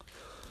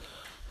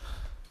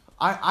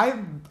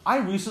 I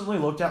recently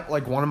looked at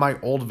like one of my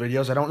old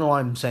videos. I don't know why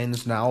I'm saying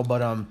this now,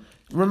 but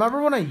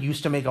remember when I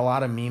used to make a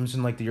lot of memes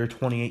in like the year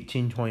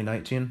 2018,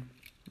 2019,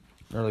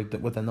 or like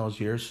within those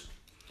years,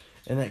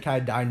 and it kind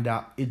of died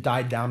down. It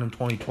died down in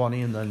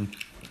 2020, and then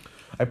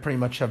I pretty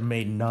much have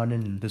made none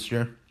in this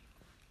year.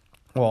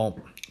 Well,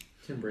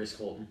 Embrace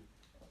Colton.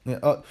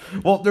 Yeah.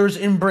 Well, there's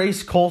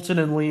Embrace Colton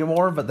and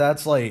Leemore, but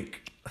that's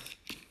like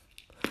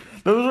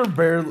those are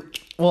barely.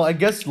 Well, I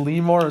guess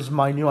Leemore is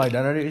my new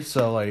identity,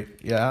 so like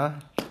yeah.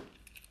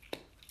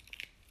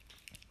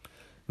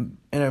 And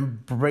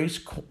Embrace.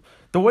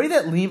 The way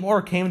that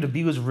Leemore came to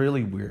be was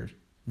really weird.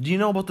 Do you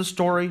know about the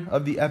story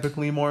of the epic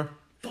Leemore?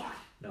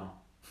 No.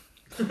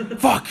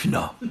 Fuck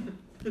no.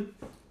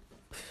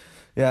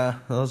 Yeah,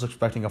 I was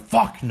expecting a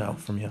fuck no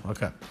from you.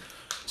 Okay.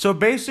 So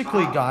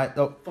basically, guy.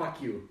 Oh,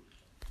 fuck you.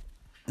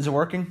 Is it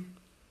working?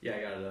 Yeah,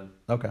 I got it done.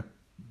 Okay.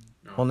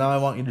 No. Well, now I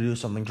want you to do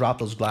something. Drop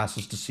those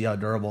glasses to see how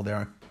durable they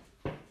are.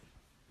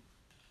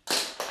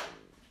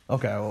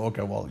 Okay.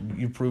 Well,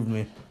 you proved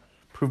me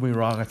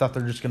wrong. I thought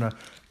they're just gonna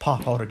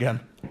pop out again.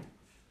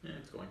 Yeah,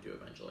 it's going to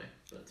eventually.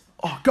 But it's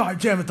fine. Oh, god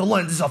damn it! The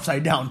lens is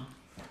upside down.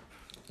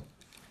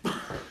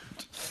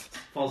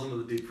 Falls into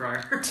the deep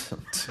fryer.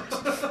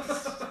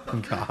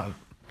 God.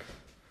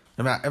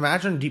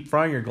 Imagine deep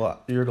frying your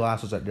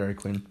glasses at Dairy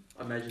Queen.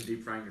 Imagine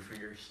deep frying your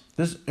fingers.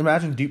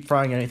 Imagine deep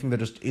frying anything that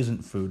just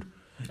isn't food.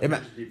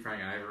 Imagine deep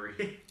frying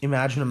ivory.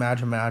 Imagine.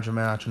 Imagine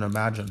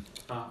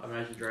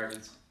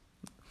dragons.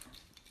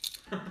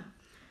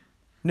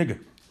 Nigga.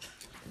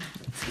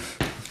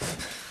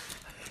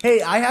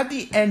 Hey, I have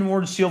the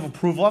N-word seal of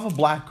approval. I have a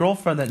black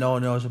girlfriend that no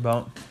one knows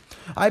about.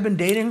 I've been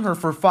dating her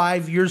for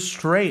 5 years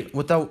straight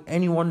without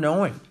anyone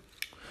knowing.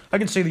 I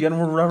can say the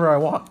N-word wherever I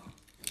want.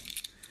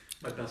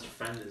 My best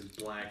friend is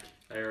black.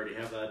 I already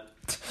have that.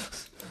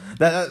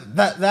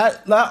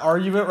 That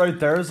argument right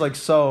there is like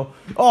so.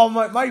 Oh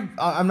my!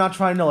 I'm not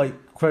trying to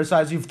like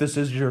criticize you if this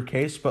is your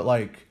case, but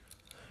like,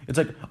 it's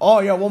like, oh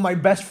yeah, well my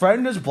best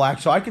friend is black,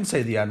 so I can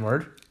say the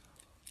N-word.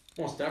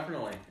 Most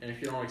definitely. And if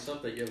you don't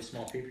accept that, you have a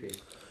small pee-pee.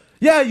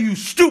 Yeah, you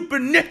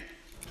stupid nick.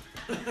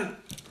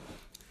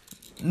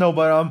 No,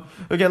 but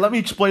okay. Let me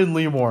explain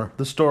Lemore,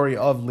 the story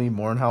of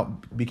Lemore, and how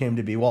it became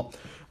to be. Well,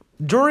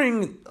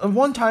 during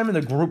one time in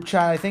the group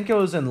chat, I think it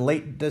was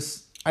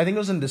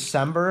in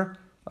December,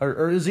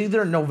 or it was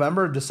either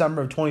November or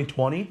December of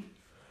 2020.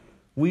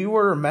 We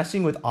were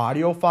messing with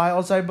audio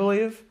files, I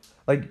believe.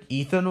 Like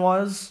Ethan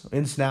was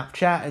in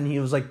Snapchat, and he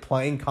was like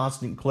playing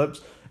constant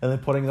clips and then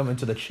putting them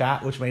into the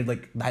chat, which made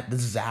like that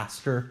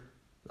disaster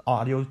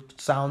audio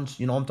sounds.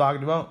 You know what I'm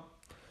talking about?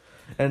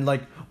 And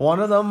like one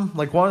of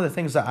the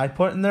things that I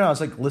put in there, I was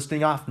like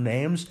listing off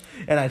names,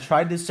 and I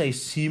tried to say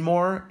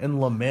Seymour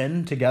and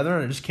Lamin together,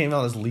 and it just came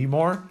out as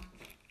Lemore.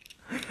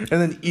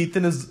 And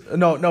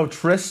then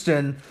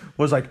Tristan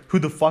was like, "Who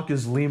the fuck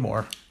is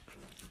Lemore?"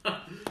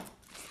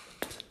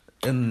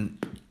 and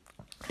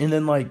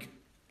then like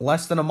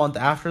less than a month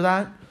after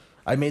that,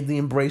 I made the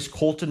Embrace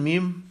Colton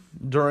meme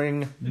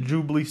during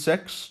Jubilee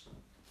 6,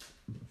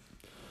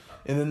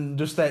 and then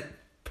just that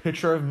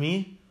picture of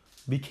me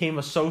became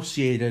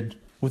associated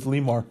with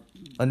Lemore,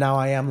 and now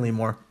I am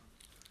Lemore.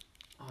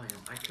 Oh, yeah,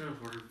 I could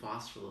have ordered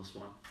Voss for this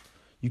one.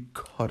 You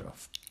could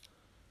have.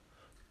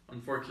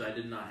 Unfortunately, I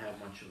did not have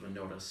much of a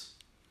notice.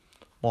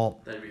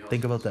 Well,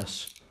 think about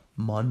this.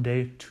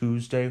 Monday,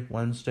 Tuesday,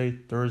 Wednesday,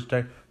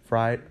 Thursday,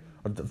 Friday.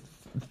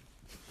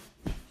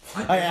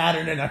 I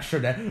added an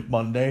extra day.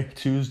 Monday,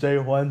 Tuesday,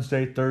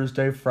 Wednesday,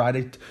 Thursday,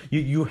 Friday.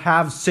 You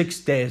have 6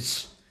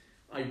 days.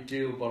 I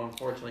do, but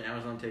unfortunately,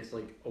 Amazon takes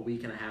like a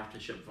week and a half to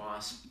ship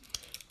Voss.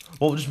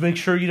 Well, just make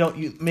sure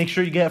you make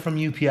sure you get it from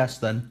UPS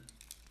then.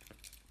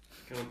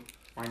 Go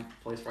find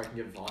a place where I can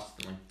get Voss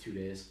in like 2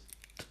 days.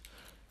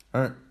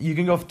 You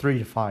can go 3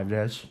 to 5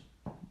 days.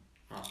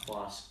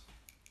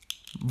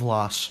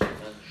 Voss.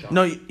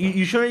 No,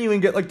 you shouldn't even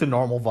get like the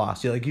normal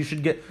Voss.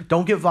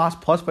 Don't get Voss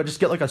Plus, but just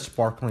get like a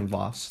sparkling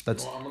Voss. Well,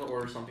 I'm gonna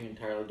order something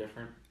entirely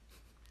different.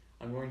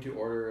 I'm going to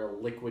order a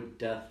Liquid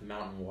Death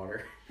Mountain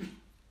Water.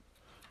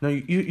 No,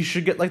 you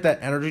should get like that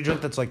energy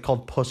drink that's like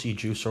called Pussy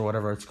Juice or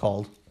whatever it's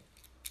called.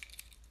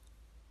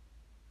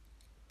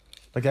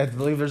 Like I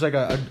believe there's like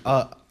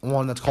a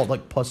one that's called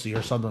like Pussy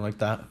or something like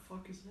that. What the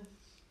fuck is this?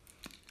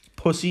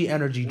 Pussy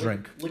energy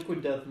drink.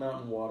 Liquid Death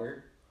Mountain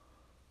Water,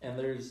 and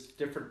there's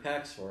different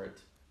packs for it.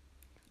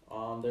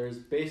 There's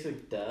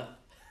Basic Death.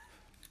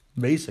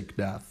 Basic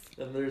Death.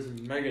 Then there's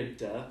Mega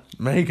Death.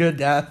 Mega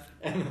Death.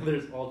 And then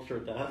there's Ultra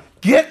Death.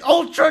 Get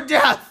Ultra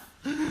Death!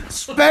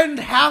 Spend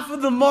half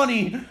of the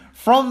money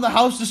from the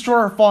House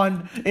Destroyer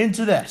Fund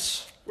into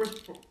this.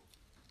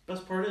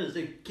 Best part is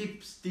it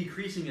keeps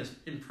decreasing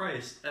in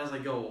price as I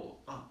go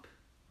up.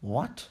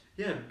 What?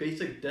 Yeah,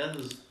 Basic Death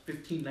is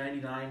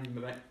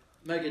 $15.99,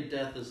 Mega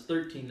Death is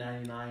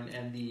 $13.99,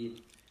 and the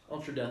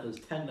Ultra Death is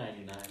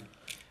 $10.99.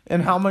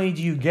 And how many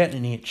do you get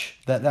in each?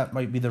 That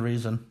might be the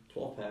reason.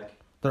 12-pack.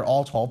 They're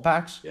all 12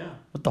 packs? Yeah.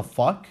 What the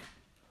fuck?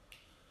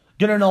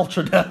 Get an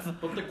Ultra Death.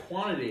 But the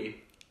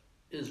quantity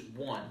is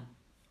 1.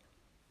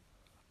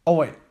 Oh,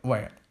 wait.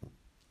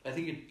 I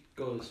think it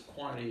goes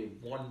quantity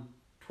of 1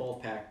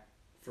 12-pack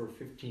for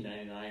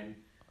 $15.99,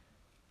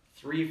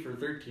 3 for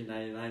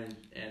 $13.99,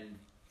 and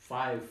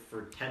 5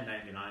 for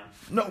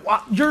 $10.99. No,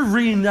 you're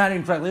reading that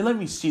incorrectly. Let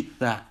me see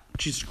that.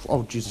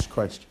 Jesus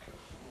Christ.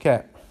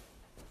 Okay.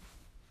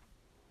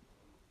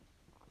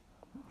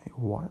 Wait,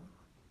 what?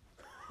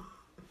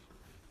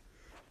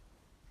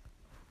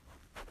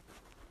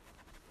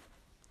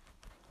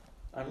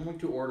 I'm going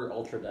to order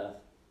Ultra Death.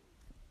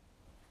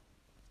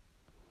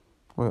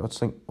 Wait, let's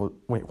think.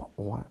 Wait,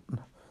 what?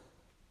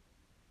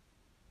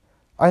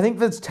 I think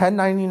that's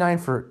 $10.99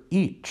 for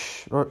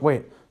each. Or,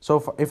 wait,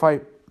 so if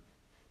I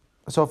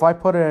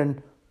put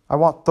in, I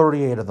want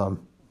 38 of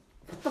them.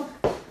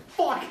 What the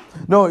fuck?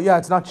 No, yeah,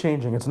 it's not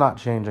changing. It's not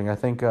changing. I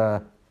think,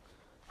 how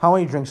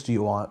many drinks do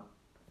you want?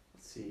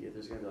 Let's see,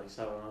 there's gonna be like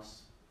 7 of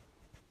us.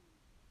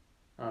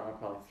 I don't know,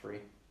 probably 3.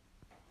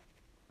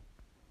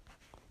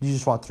 You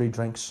just want 3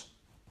 drinks?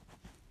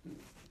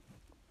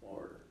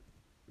 Or,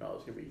 no,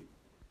 it's gonna be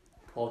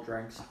 12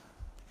 drinks.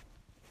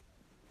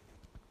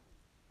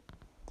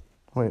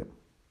 Wait.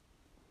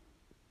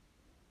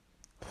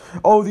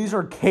 Oh, these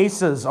are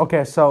cases.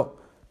 Okay, so,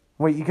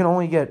 wait, you can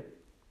only get...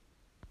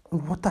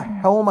 What the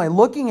hell am I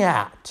looking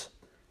at?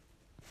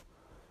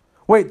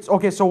 Wait,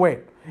 okay, so wait.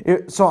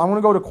 So I'm going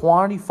to go to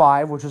quantity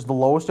 5, which is the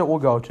lowest it will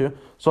go to.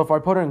 So if I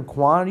put in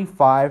quantity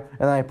 5, and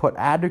then I put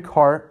add to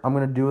cart, I'm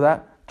going to do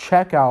that.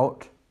 Check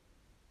out.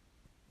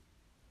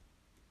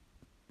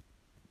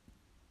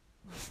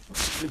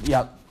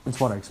 Yep, it's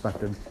what I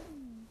expected.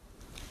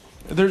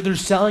 They're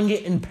selling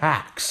it in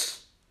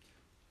packs.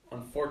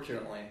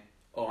 Unfortunately,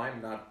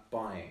 I'm not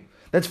buying.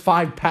 That's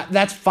 5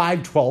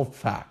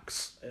 12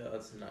 packs. Yeah,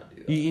 let's not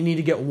do that. You need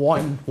to get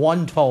one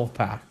 12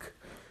 pack.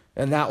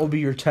 And that will be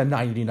your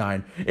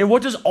 $10.99. And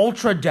what does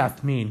ultra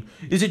death mean?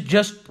 Is it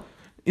just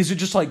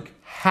like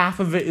half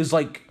of it is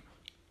like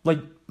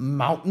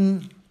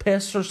mountain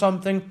piss or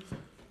something?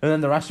 And then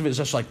the rest of it is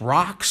just like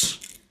rocks?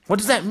 What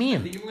does that I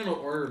mean? think I'm gonna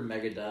order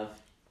Mega Death.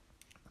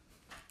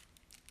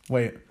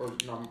 Wait. Or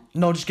no.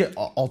 No, just get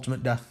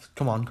ultimate death.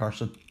 Come on,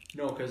 Carson.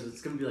 No, because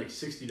it's gonna be like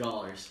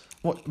 $60.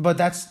 What? But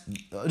that's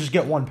just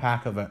get 1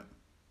 pack of it.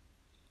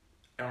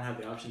 I don't have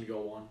the option to go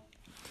 1.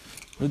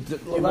 The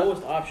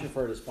lowest option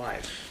for it is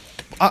 5.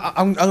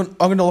 I'm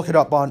gonna look it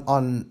up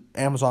on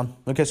Amazon.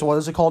 Okay, so what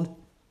is it called?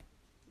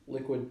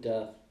 Liquid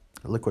Death.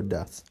 Liquid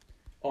death.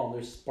 Oh, and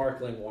there's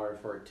sparkling water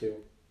for it too.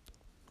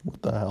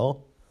 What the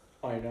hell?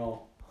 I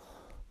know.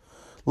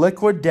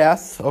 Liquid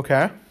death.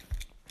 Okay.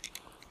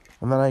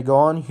 And then I go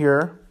on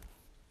here.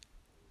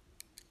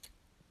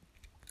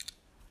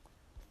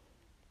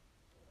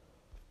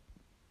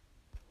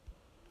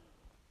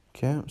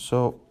 Okay,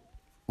 so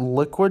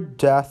liquid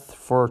death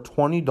for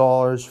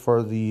 $20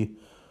 for the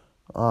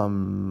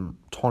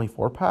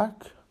 24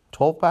 pack,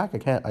 12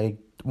 pack. I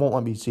won't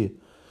let me see it.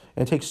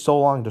 And it takes so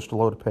long just to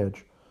load a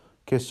page.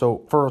 Okay,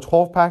 so for a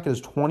 12 pack it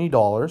is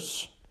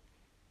 $20.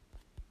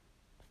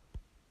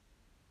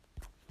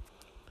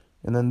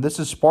 And then this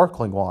is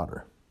sparkling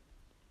water.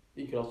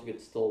 You could also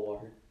get still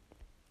water.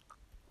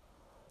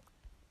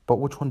 But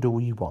which one do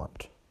we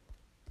want?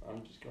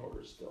 I'm just gonna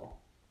order still.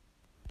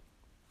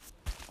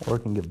 Or we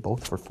can get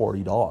both for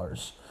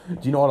 $40. Do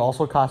you know what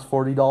also costs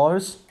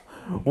 $40?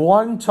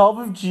 1 tub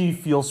of G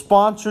Fuel.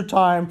 Sponsor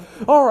time.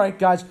 All right,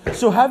 guys.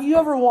 So have you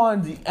ever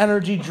wanted the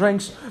energy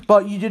drinks,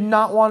 but you did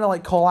not want to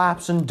like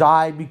collapse and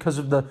die because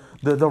of the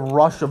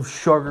rush of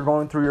sugar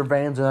going through your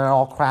veins and then it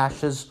all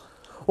crashes?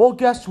 Well,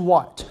 guess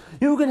what?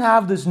 You can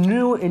have this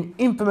new and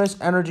infamous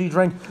energy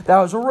drink that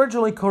was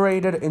originally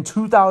created in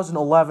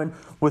 2011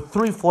 with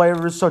 3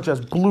 flavors such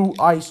as Blue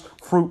Ice,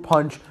 Fruit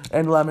Punch,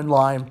 and Lemon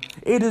Lime.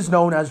 It is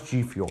known as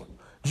G Fuel.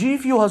 G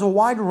Fuel has a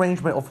wide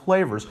arrangement of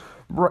flavors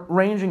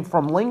ranging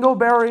from lingo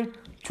berry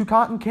to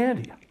cotton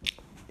candy.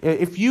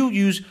 If you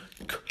use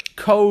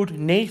code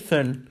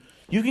Nathan,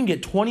 you can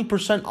get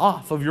 20%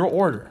 off of your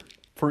order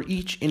for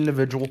each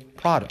individual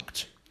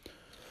product.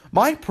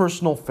 My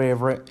personal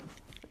favorite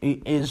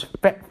is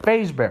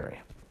Phaseberry.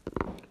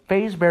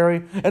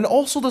 Phaseberry, and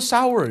also the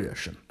Sour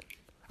Edition.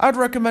 I'd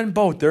recommend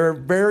both. They're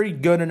very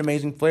good and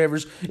amazing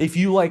flavors. If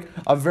you like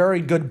a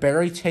very good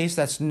berry taste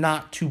that's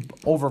not too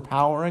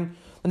overpowering,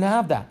 then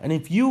have that. And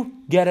if you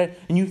get it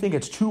and you think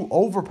it's too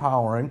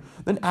overpowering,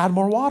 then add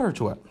more water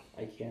to it.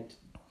 I can't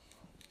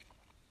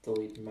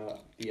delete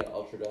the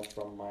Ultra Death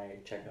from my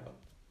checkout.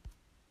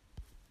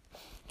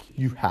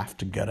 You have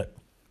to get it.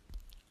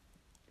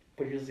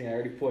 But here's the thing, I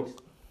already put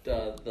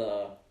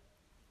the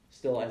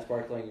still and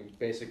sparkling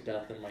basic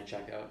death in my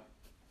checkout.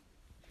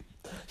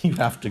 You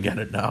have to get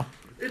it now.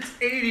 It's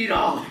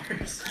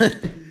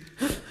 $80.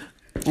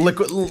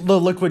 The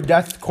Liquid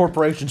Death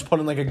Corporation's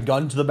putting like a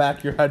gun to the back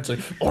of your head. It's like,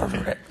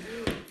 order it.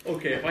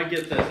 Okay, if I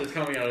get this, it's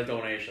coming out of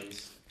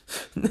donations.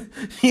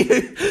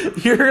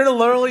 You're gonna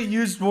literally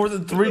use more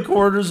than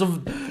 3/4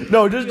 of.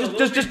 No, just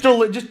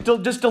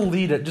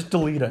delete it. Just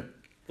delete it.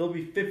 There'll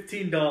be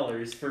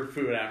 $15 for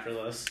food after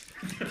this.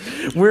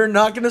 We're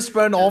not gonna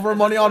spend all of our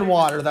money on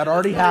water. That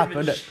already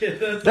happened.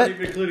 That's not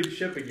even including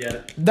shipping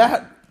yet.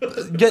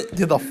 Get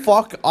the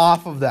fuck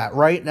off of that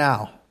right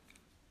now.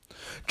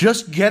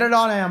 Just get it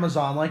on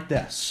Amazon like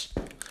this.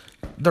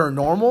 Their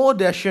normal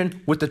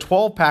edition with the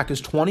 12 pack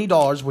is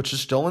 $20, which is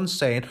still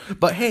insane.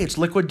 But hey, it's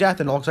Liquid Death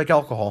and it looks like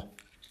alcohol.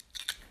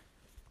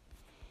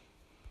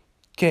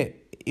 Okay,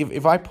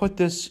 if I put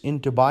this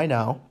into buy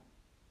now,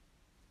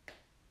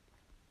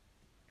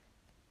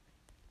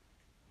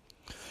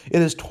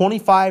 it is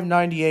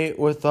 $25.98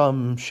 with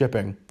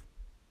shipping.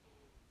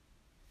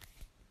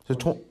 So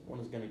when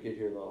is gonna get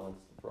here though? That's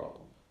the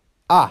problem.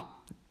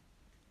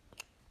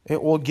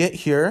 It will get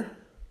here.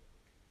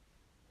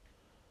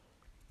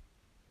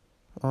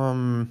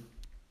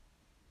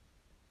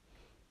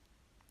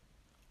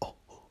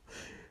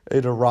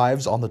 It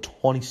arrives on the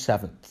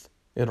 27th.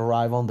 It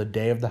arrived on the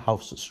day of the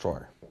house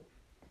destroyer.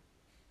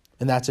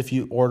 And that's if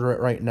you order it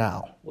right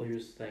now. Well,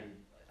 here's the thing.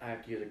 I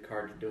have to use a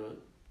card to do it.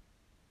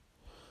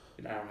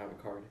 And I don't have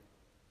a card.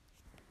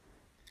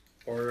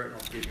 Order it and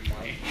I'll give you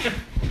money.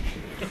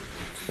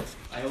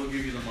 I will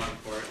give you the money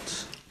for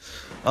it.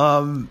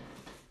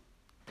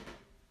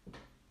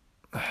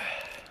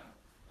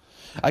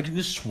 I can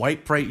just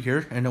swipe right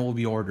here and it will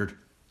be ordered.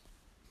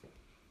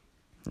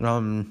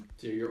 So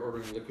you're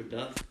ordering Liquid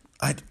Death?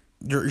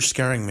 You're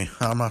scaring me.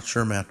 I'm not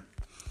sure, man.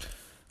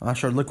 I'm not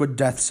sure. Liquid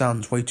Death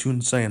sounds way too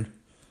insane.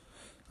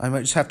 I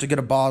might just have to get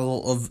a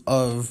bottle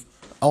of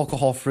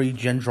alcohol-free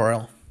ginger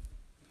ale.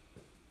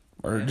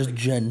 Or just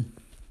gin.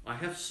 I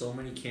have so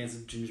many cans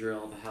of ginger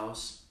ale at the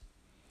house.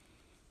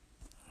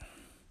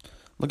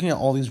 Looking at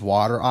all these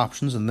water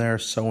options in there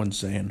is so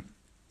insane.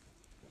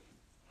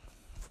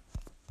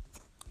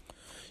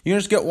 You can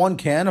just get one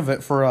can of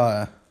it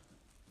for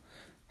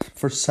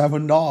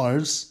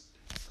 $7.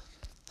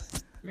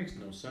 Makes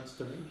no sense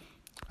to me.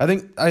 I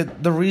think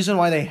the reason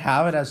why they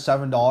have it as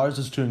 $7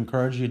 is to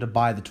encourage you to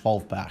buy the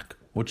 12-pack,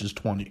 which is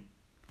 $20.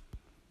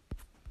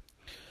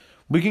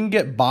 We can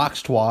get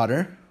boxed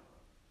water.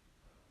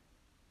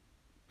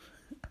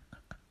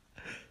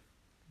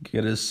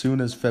 Get as soon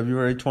as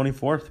February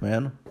 24th,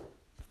 man.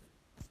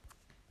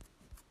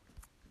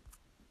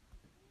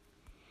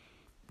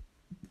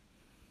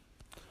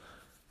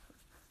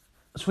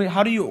 Sweet,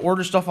 how do you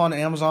order stuff on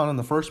Amazon in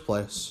the first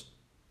place?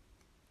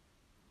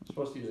 I'm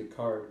supposed to use a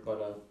card,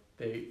 but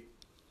it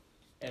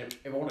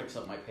won't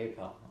accept my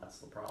PayPal. That's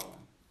the problem.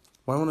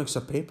 Why won't it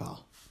accept PayPal?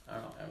 I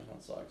don't know.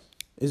 Amazon sucks.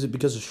 Is it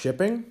because of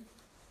shipping?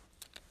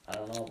 I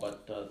don't know,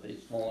 but they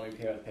just won't let me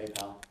pay with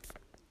PayPal.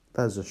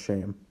 That is a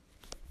shame.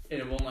 And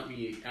it won't let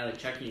me add a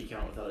checking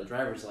account without a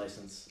driver's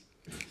license.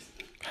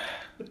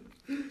 What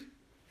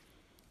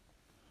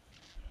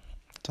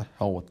the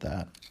hell with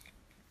that?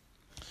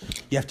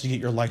 You have to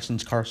get your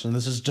license, Carson.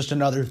 This is just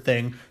another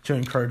thing to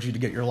encourage you to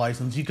get your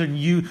license. You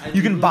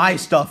can buy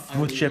stuff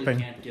with shipping.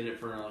 I can't get it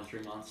for another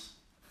 3 months.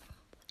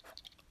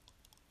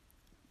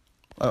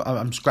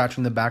 I'm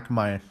scratching the back of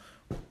my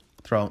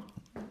throat.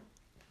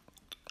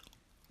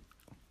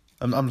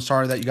 I'm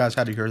sorry that you guys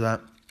had to hear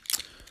that.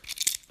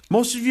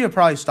 Most of you have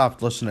probably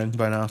stopped listening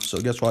by now, so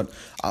guess what?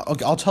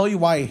 I'll tell you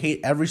why I hate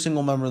every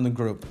single member in the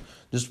group.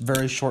 Just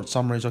very short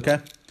summaries,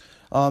 okay?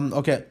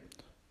 Okay.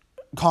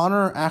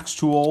 Connor acts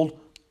too old.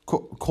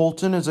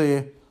 Colton is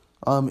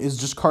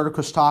just Carter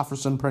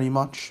Christofferson pretty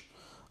much.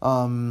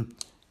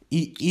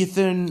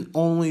 Ethan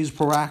only is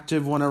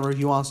proactive whenever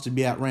he wants to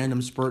be at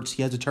random spurts.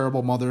 He has a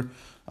terrible mother.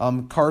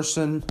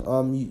 Carson,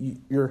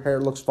 your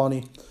hair looks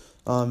funny.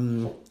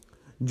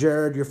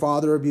 Jared, your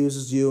father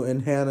abuses you,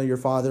 and Hannah, your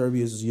father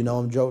abuses you. No,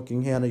 I'm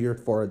joking. Hannah, your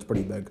forehead's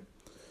pretty big.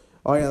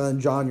 Oh yeah, and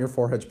then John, your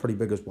forehead's pretty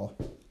big as well.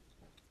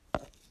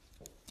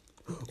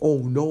 Oh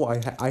no,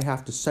 I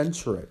have to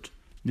censor it.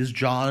 Does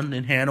John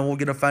and Hannah will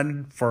get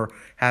offended for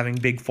having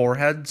big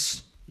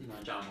foreheads? No,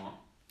 John won't.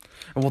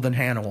 Well, then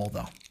Hannah will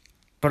though.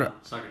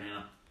 But sucker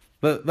Hannah.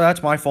 But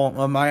that's my fault.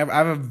 I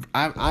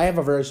have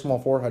a very small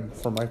forehead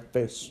for my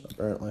face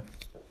apparently.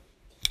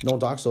 No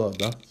docs will have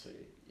that.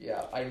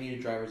 Yeah, I need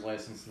a driver's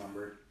license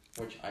number,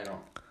 which I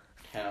don't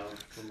have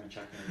for my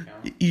checking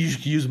account. You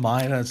just use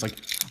mine, and it's like,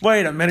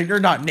 wait a minute, you're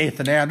not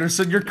Nathan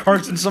Anderson, you're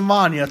Carson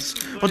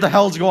Simonius. What the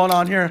hell's going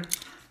on here?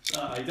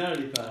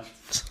 Identity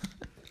theft.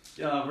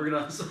 Yeah, we're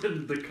gonna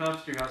send the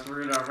cops to your house.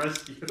 We're gonna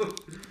arrest you.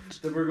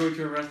 Then we're going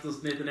to arrest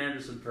this Nathan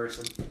Anderson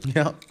person.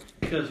 Yeah.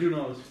 Because who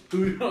knows?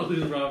 Who knows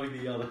who's robbing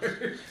the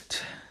other?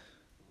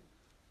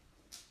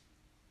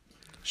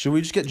 Should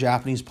we just get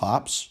Japanese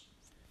pops?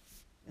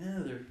 Yeah,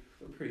 they're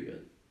pretty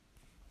good.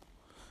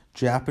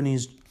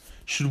 Japanese.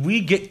 Should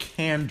we get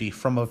candy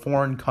from a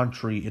foreign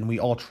country and we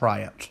all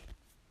try it?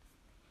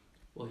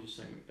 Well, you're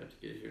saying we have to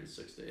get it here in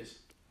 6 days.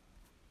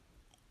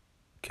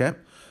 Okay.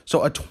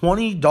 So a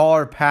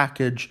 $20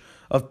 package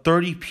of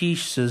 30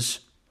 pieces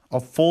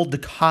of full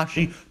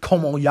Dakashi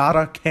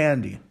Komoyara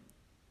candy.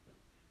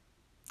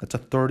 That's a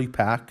 30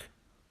 pack.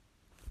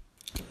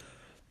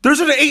 There's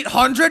an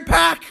 800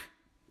 pack?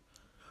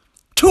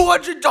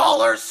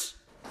 $200?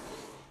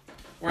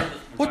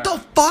 What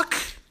the fuck?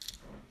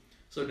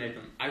 So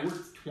Nathan, I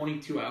worked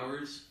 22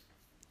 hours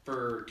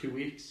for 2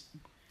 weeks,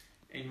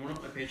 and you know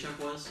what my paycheck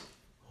was?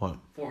 What?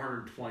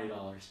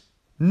 $420.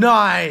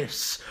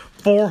 Nice!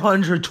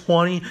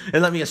 $420,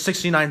 and let me get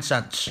 69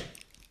 cents.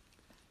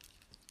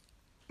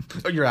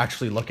 Oh, you're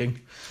actually looking.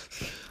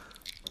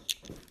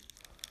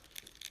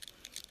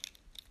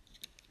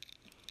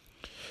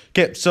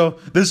 Okay, so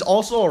this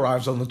also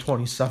arrives on the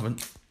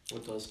 27th.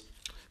 What does?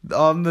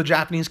 The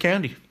Japanese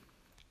candy.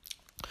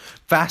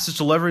 Fastest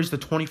delivery is the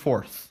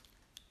 24th.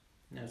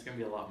 Yeah, it's gonna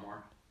be a lot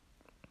more.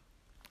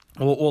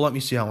 Well, let me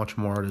see how much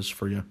more it is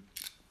for you.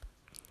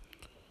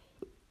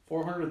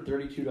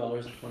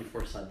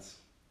 $432.24,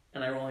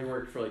 and I only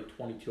worked for like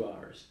 22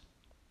 hours.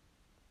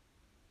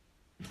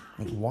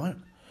 What?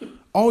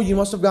 Oh, you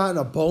must have gotten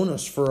a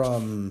bonus for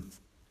Well,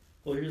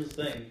 here's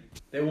the thing: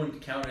 they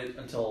wouldn't count it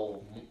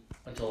until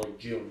like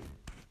June,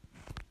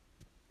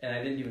 and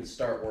I didn't even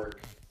start work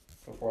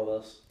before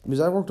this. Because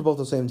I worked about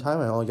the same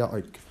time. I only got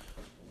like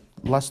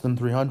less than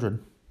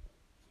 300.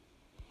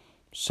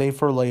 Save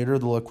for later,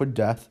 the liquid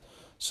death.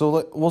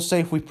 So we'll say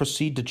if we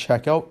proceed to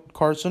checkout,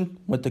 Carson,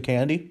 with the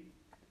candy,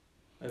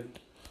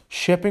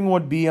 shipping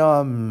would be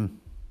I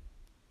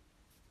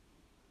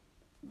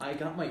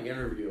got my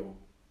interview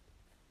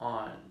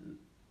on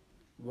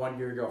 1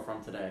 year ago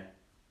from today.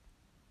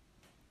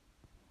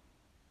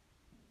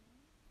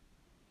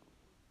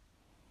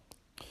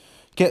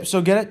 Get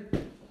it.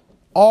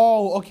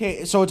 Oh,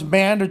 okay. So it's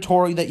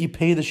mandatory that you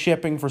pay the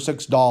shipping for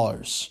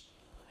 $6,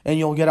 and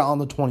you'll get it on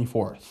the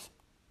 24th.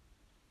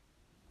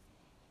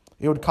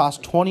 It would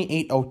cost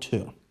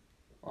 $28.02.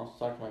 I'll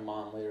talk to my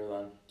mom later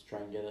then to try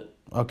and get it.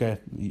 Okay,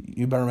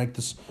 you better make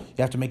this. You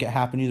have to make it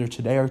happen either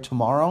today or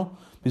tomorrow,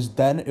 because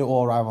then it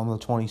will arrive on the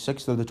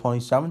 26th or the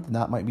 27th, and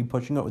that might be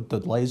pushing it with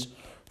delays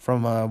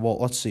from. Well,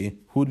 let's see,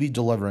 who would be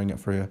delivering it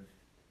for you?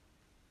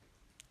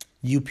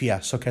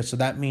 UPS. Okay, so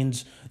that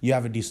means you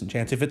have a decent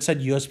chance. If it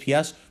said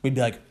USPS, we'd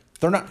be like,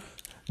 they're not.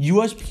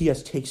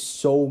 USPS takes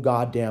so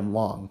goddamn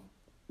long.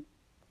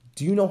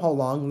 Do you know how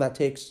long that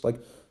takes?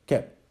 Like,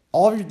 okay,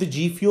 all of the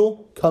G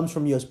Fuel comes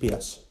from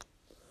USPS.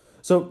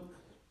 So,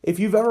 if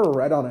you've ever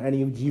read on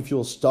any of G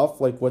Fuel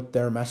stuff, like with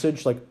their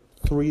message, like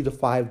 3 to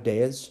 5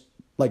 days,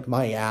 like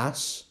my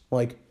ass,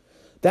 like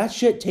that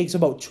shit takes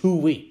about 2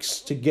 weeks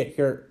to get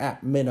here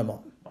at minimum.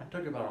 Mine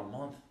took about a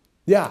month.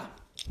 Yeah,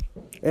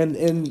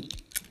 and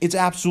it's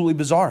absolutely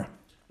bizarre.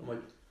 I'm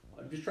like,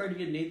 I'm just trying to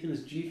get Nathan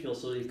his G Fuel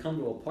so he come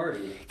to a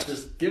party.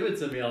 Just give it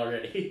to me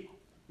already.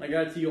 I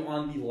got it to you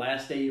on the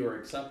last day you were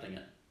accepting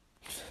it.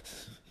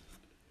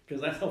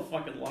 Because that's how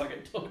fucking long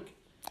it took.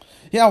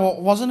 Yeah, well,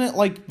 wasn't it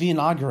like the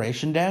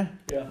inauguration day?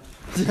 Yeah.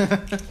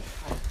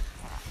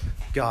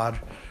 God.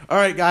 All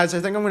right, guys, I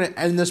think I'm going to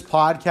end this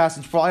podcast.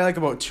 It's probably like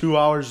about 2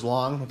 hours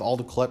long with all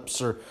the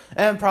clips,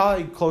 and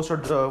probably closer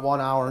to 1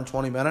 hour and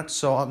 20 minutes.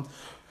 So,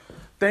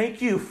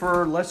 thank you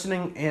for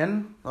listening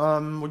in.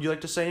 Would you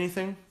like to say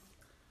anything?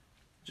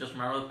 Just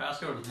remember the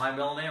passcode. It's my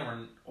middle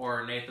name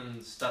or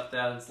Nathan's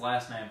stepdad's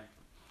last name.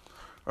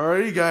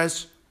 Alrighty,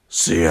 guys.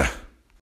 See ya.